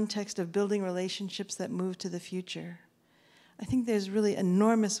the context of building relationships that move to the future. I think there's really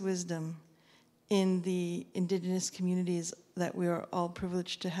enormous wisdom in the indigenous communities that we are all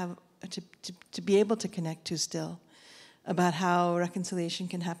privileged to have, to be able to connect to still, about how reconciliation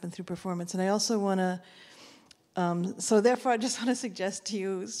can happen through performance. And I also want to, so therefore I just want to suggest to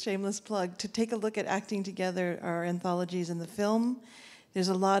you, shameless plug, to take a look at Acting Together, our anthologies in the film. There's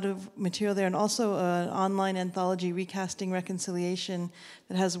a lot of material there, and also an online anthology, Recasting Reconciliation,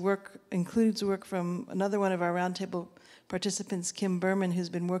 that has includes work from another one of our roundtable participants, Kim Berman, who's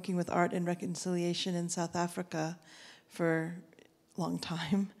been working with art and reconciliation in South Africa for a long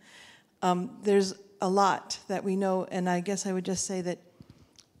time. There's a lot that we know, and I guess I would just say that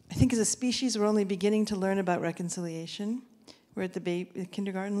I think as a species, we're only beginning to learn about reconciliation. We're at the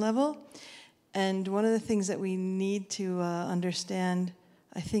kindergarten level. And one of the things that we need to understand,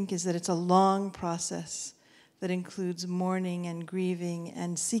 I think, is that it's a long process that includes mourning and grieving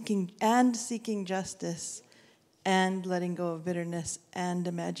and seeking justice and letting go of bitterness and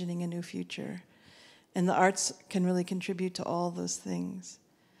imagining a new future. And the arts can really contribute to all those things.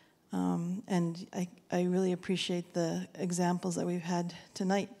 And I really appreciate the examples that we've had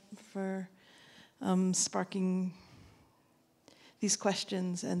tonight for sparking these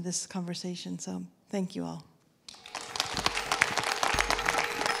questions and this conversation. So thank you all.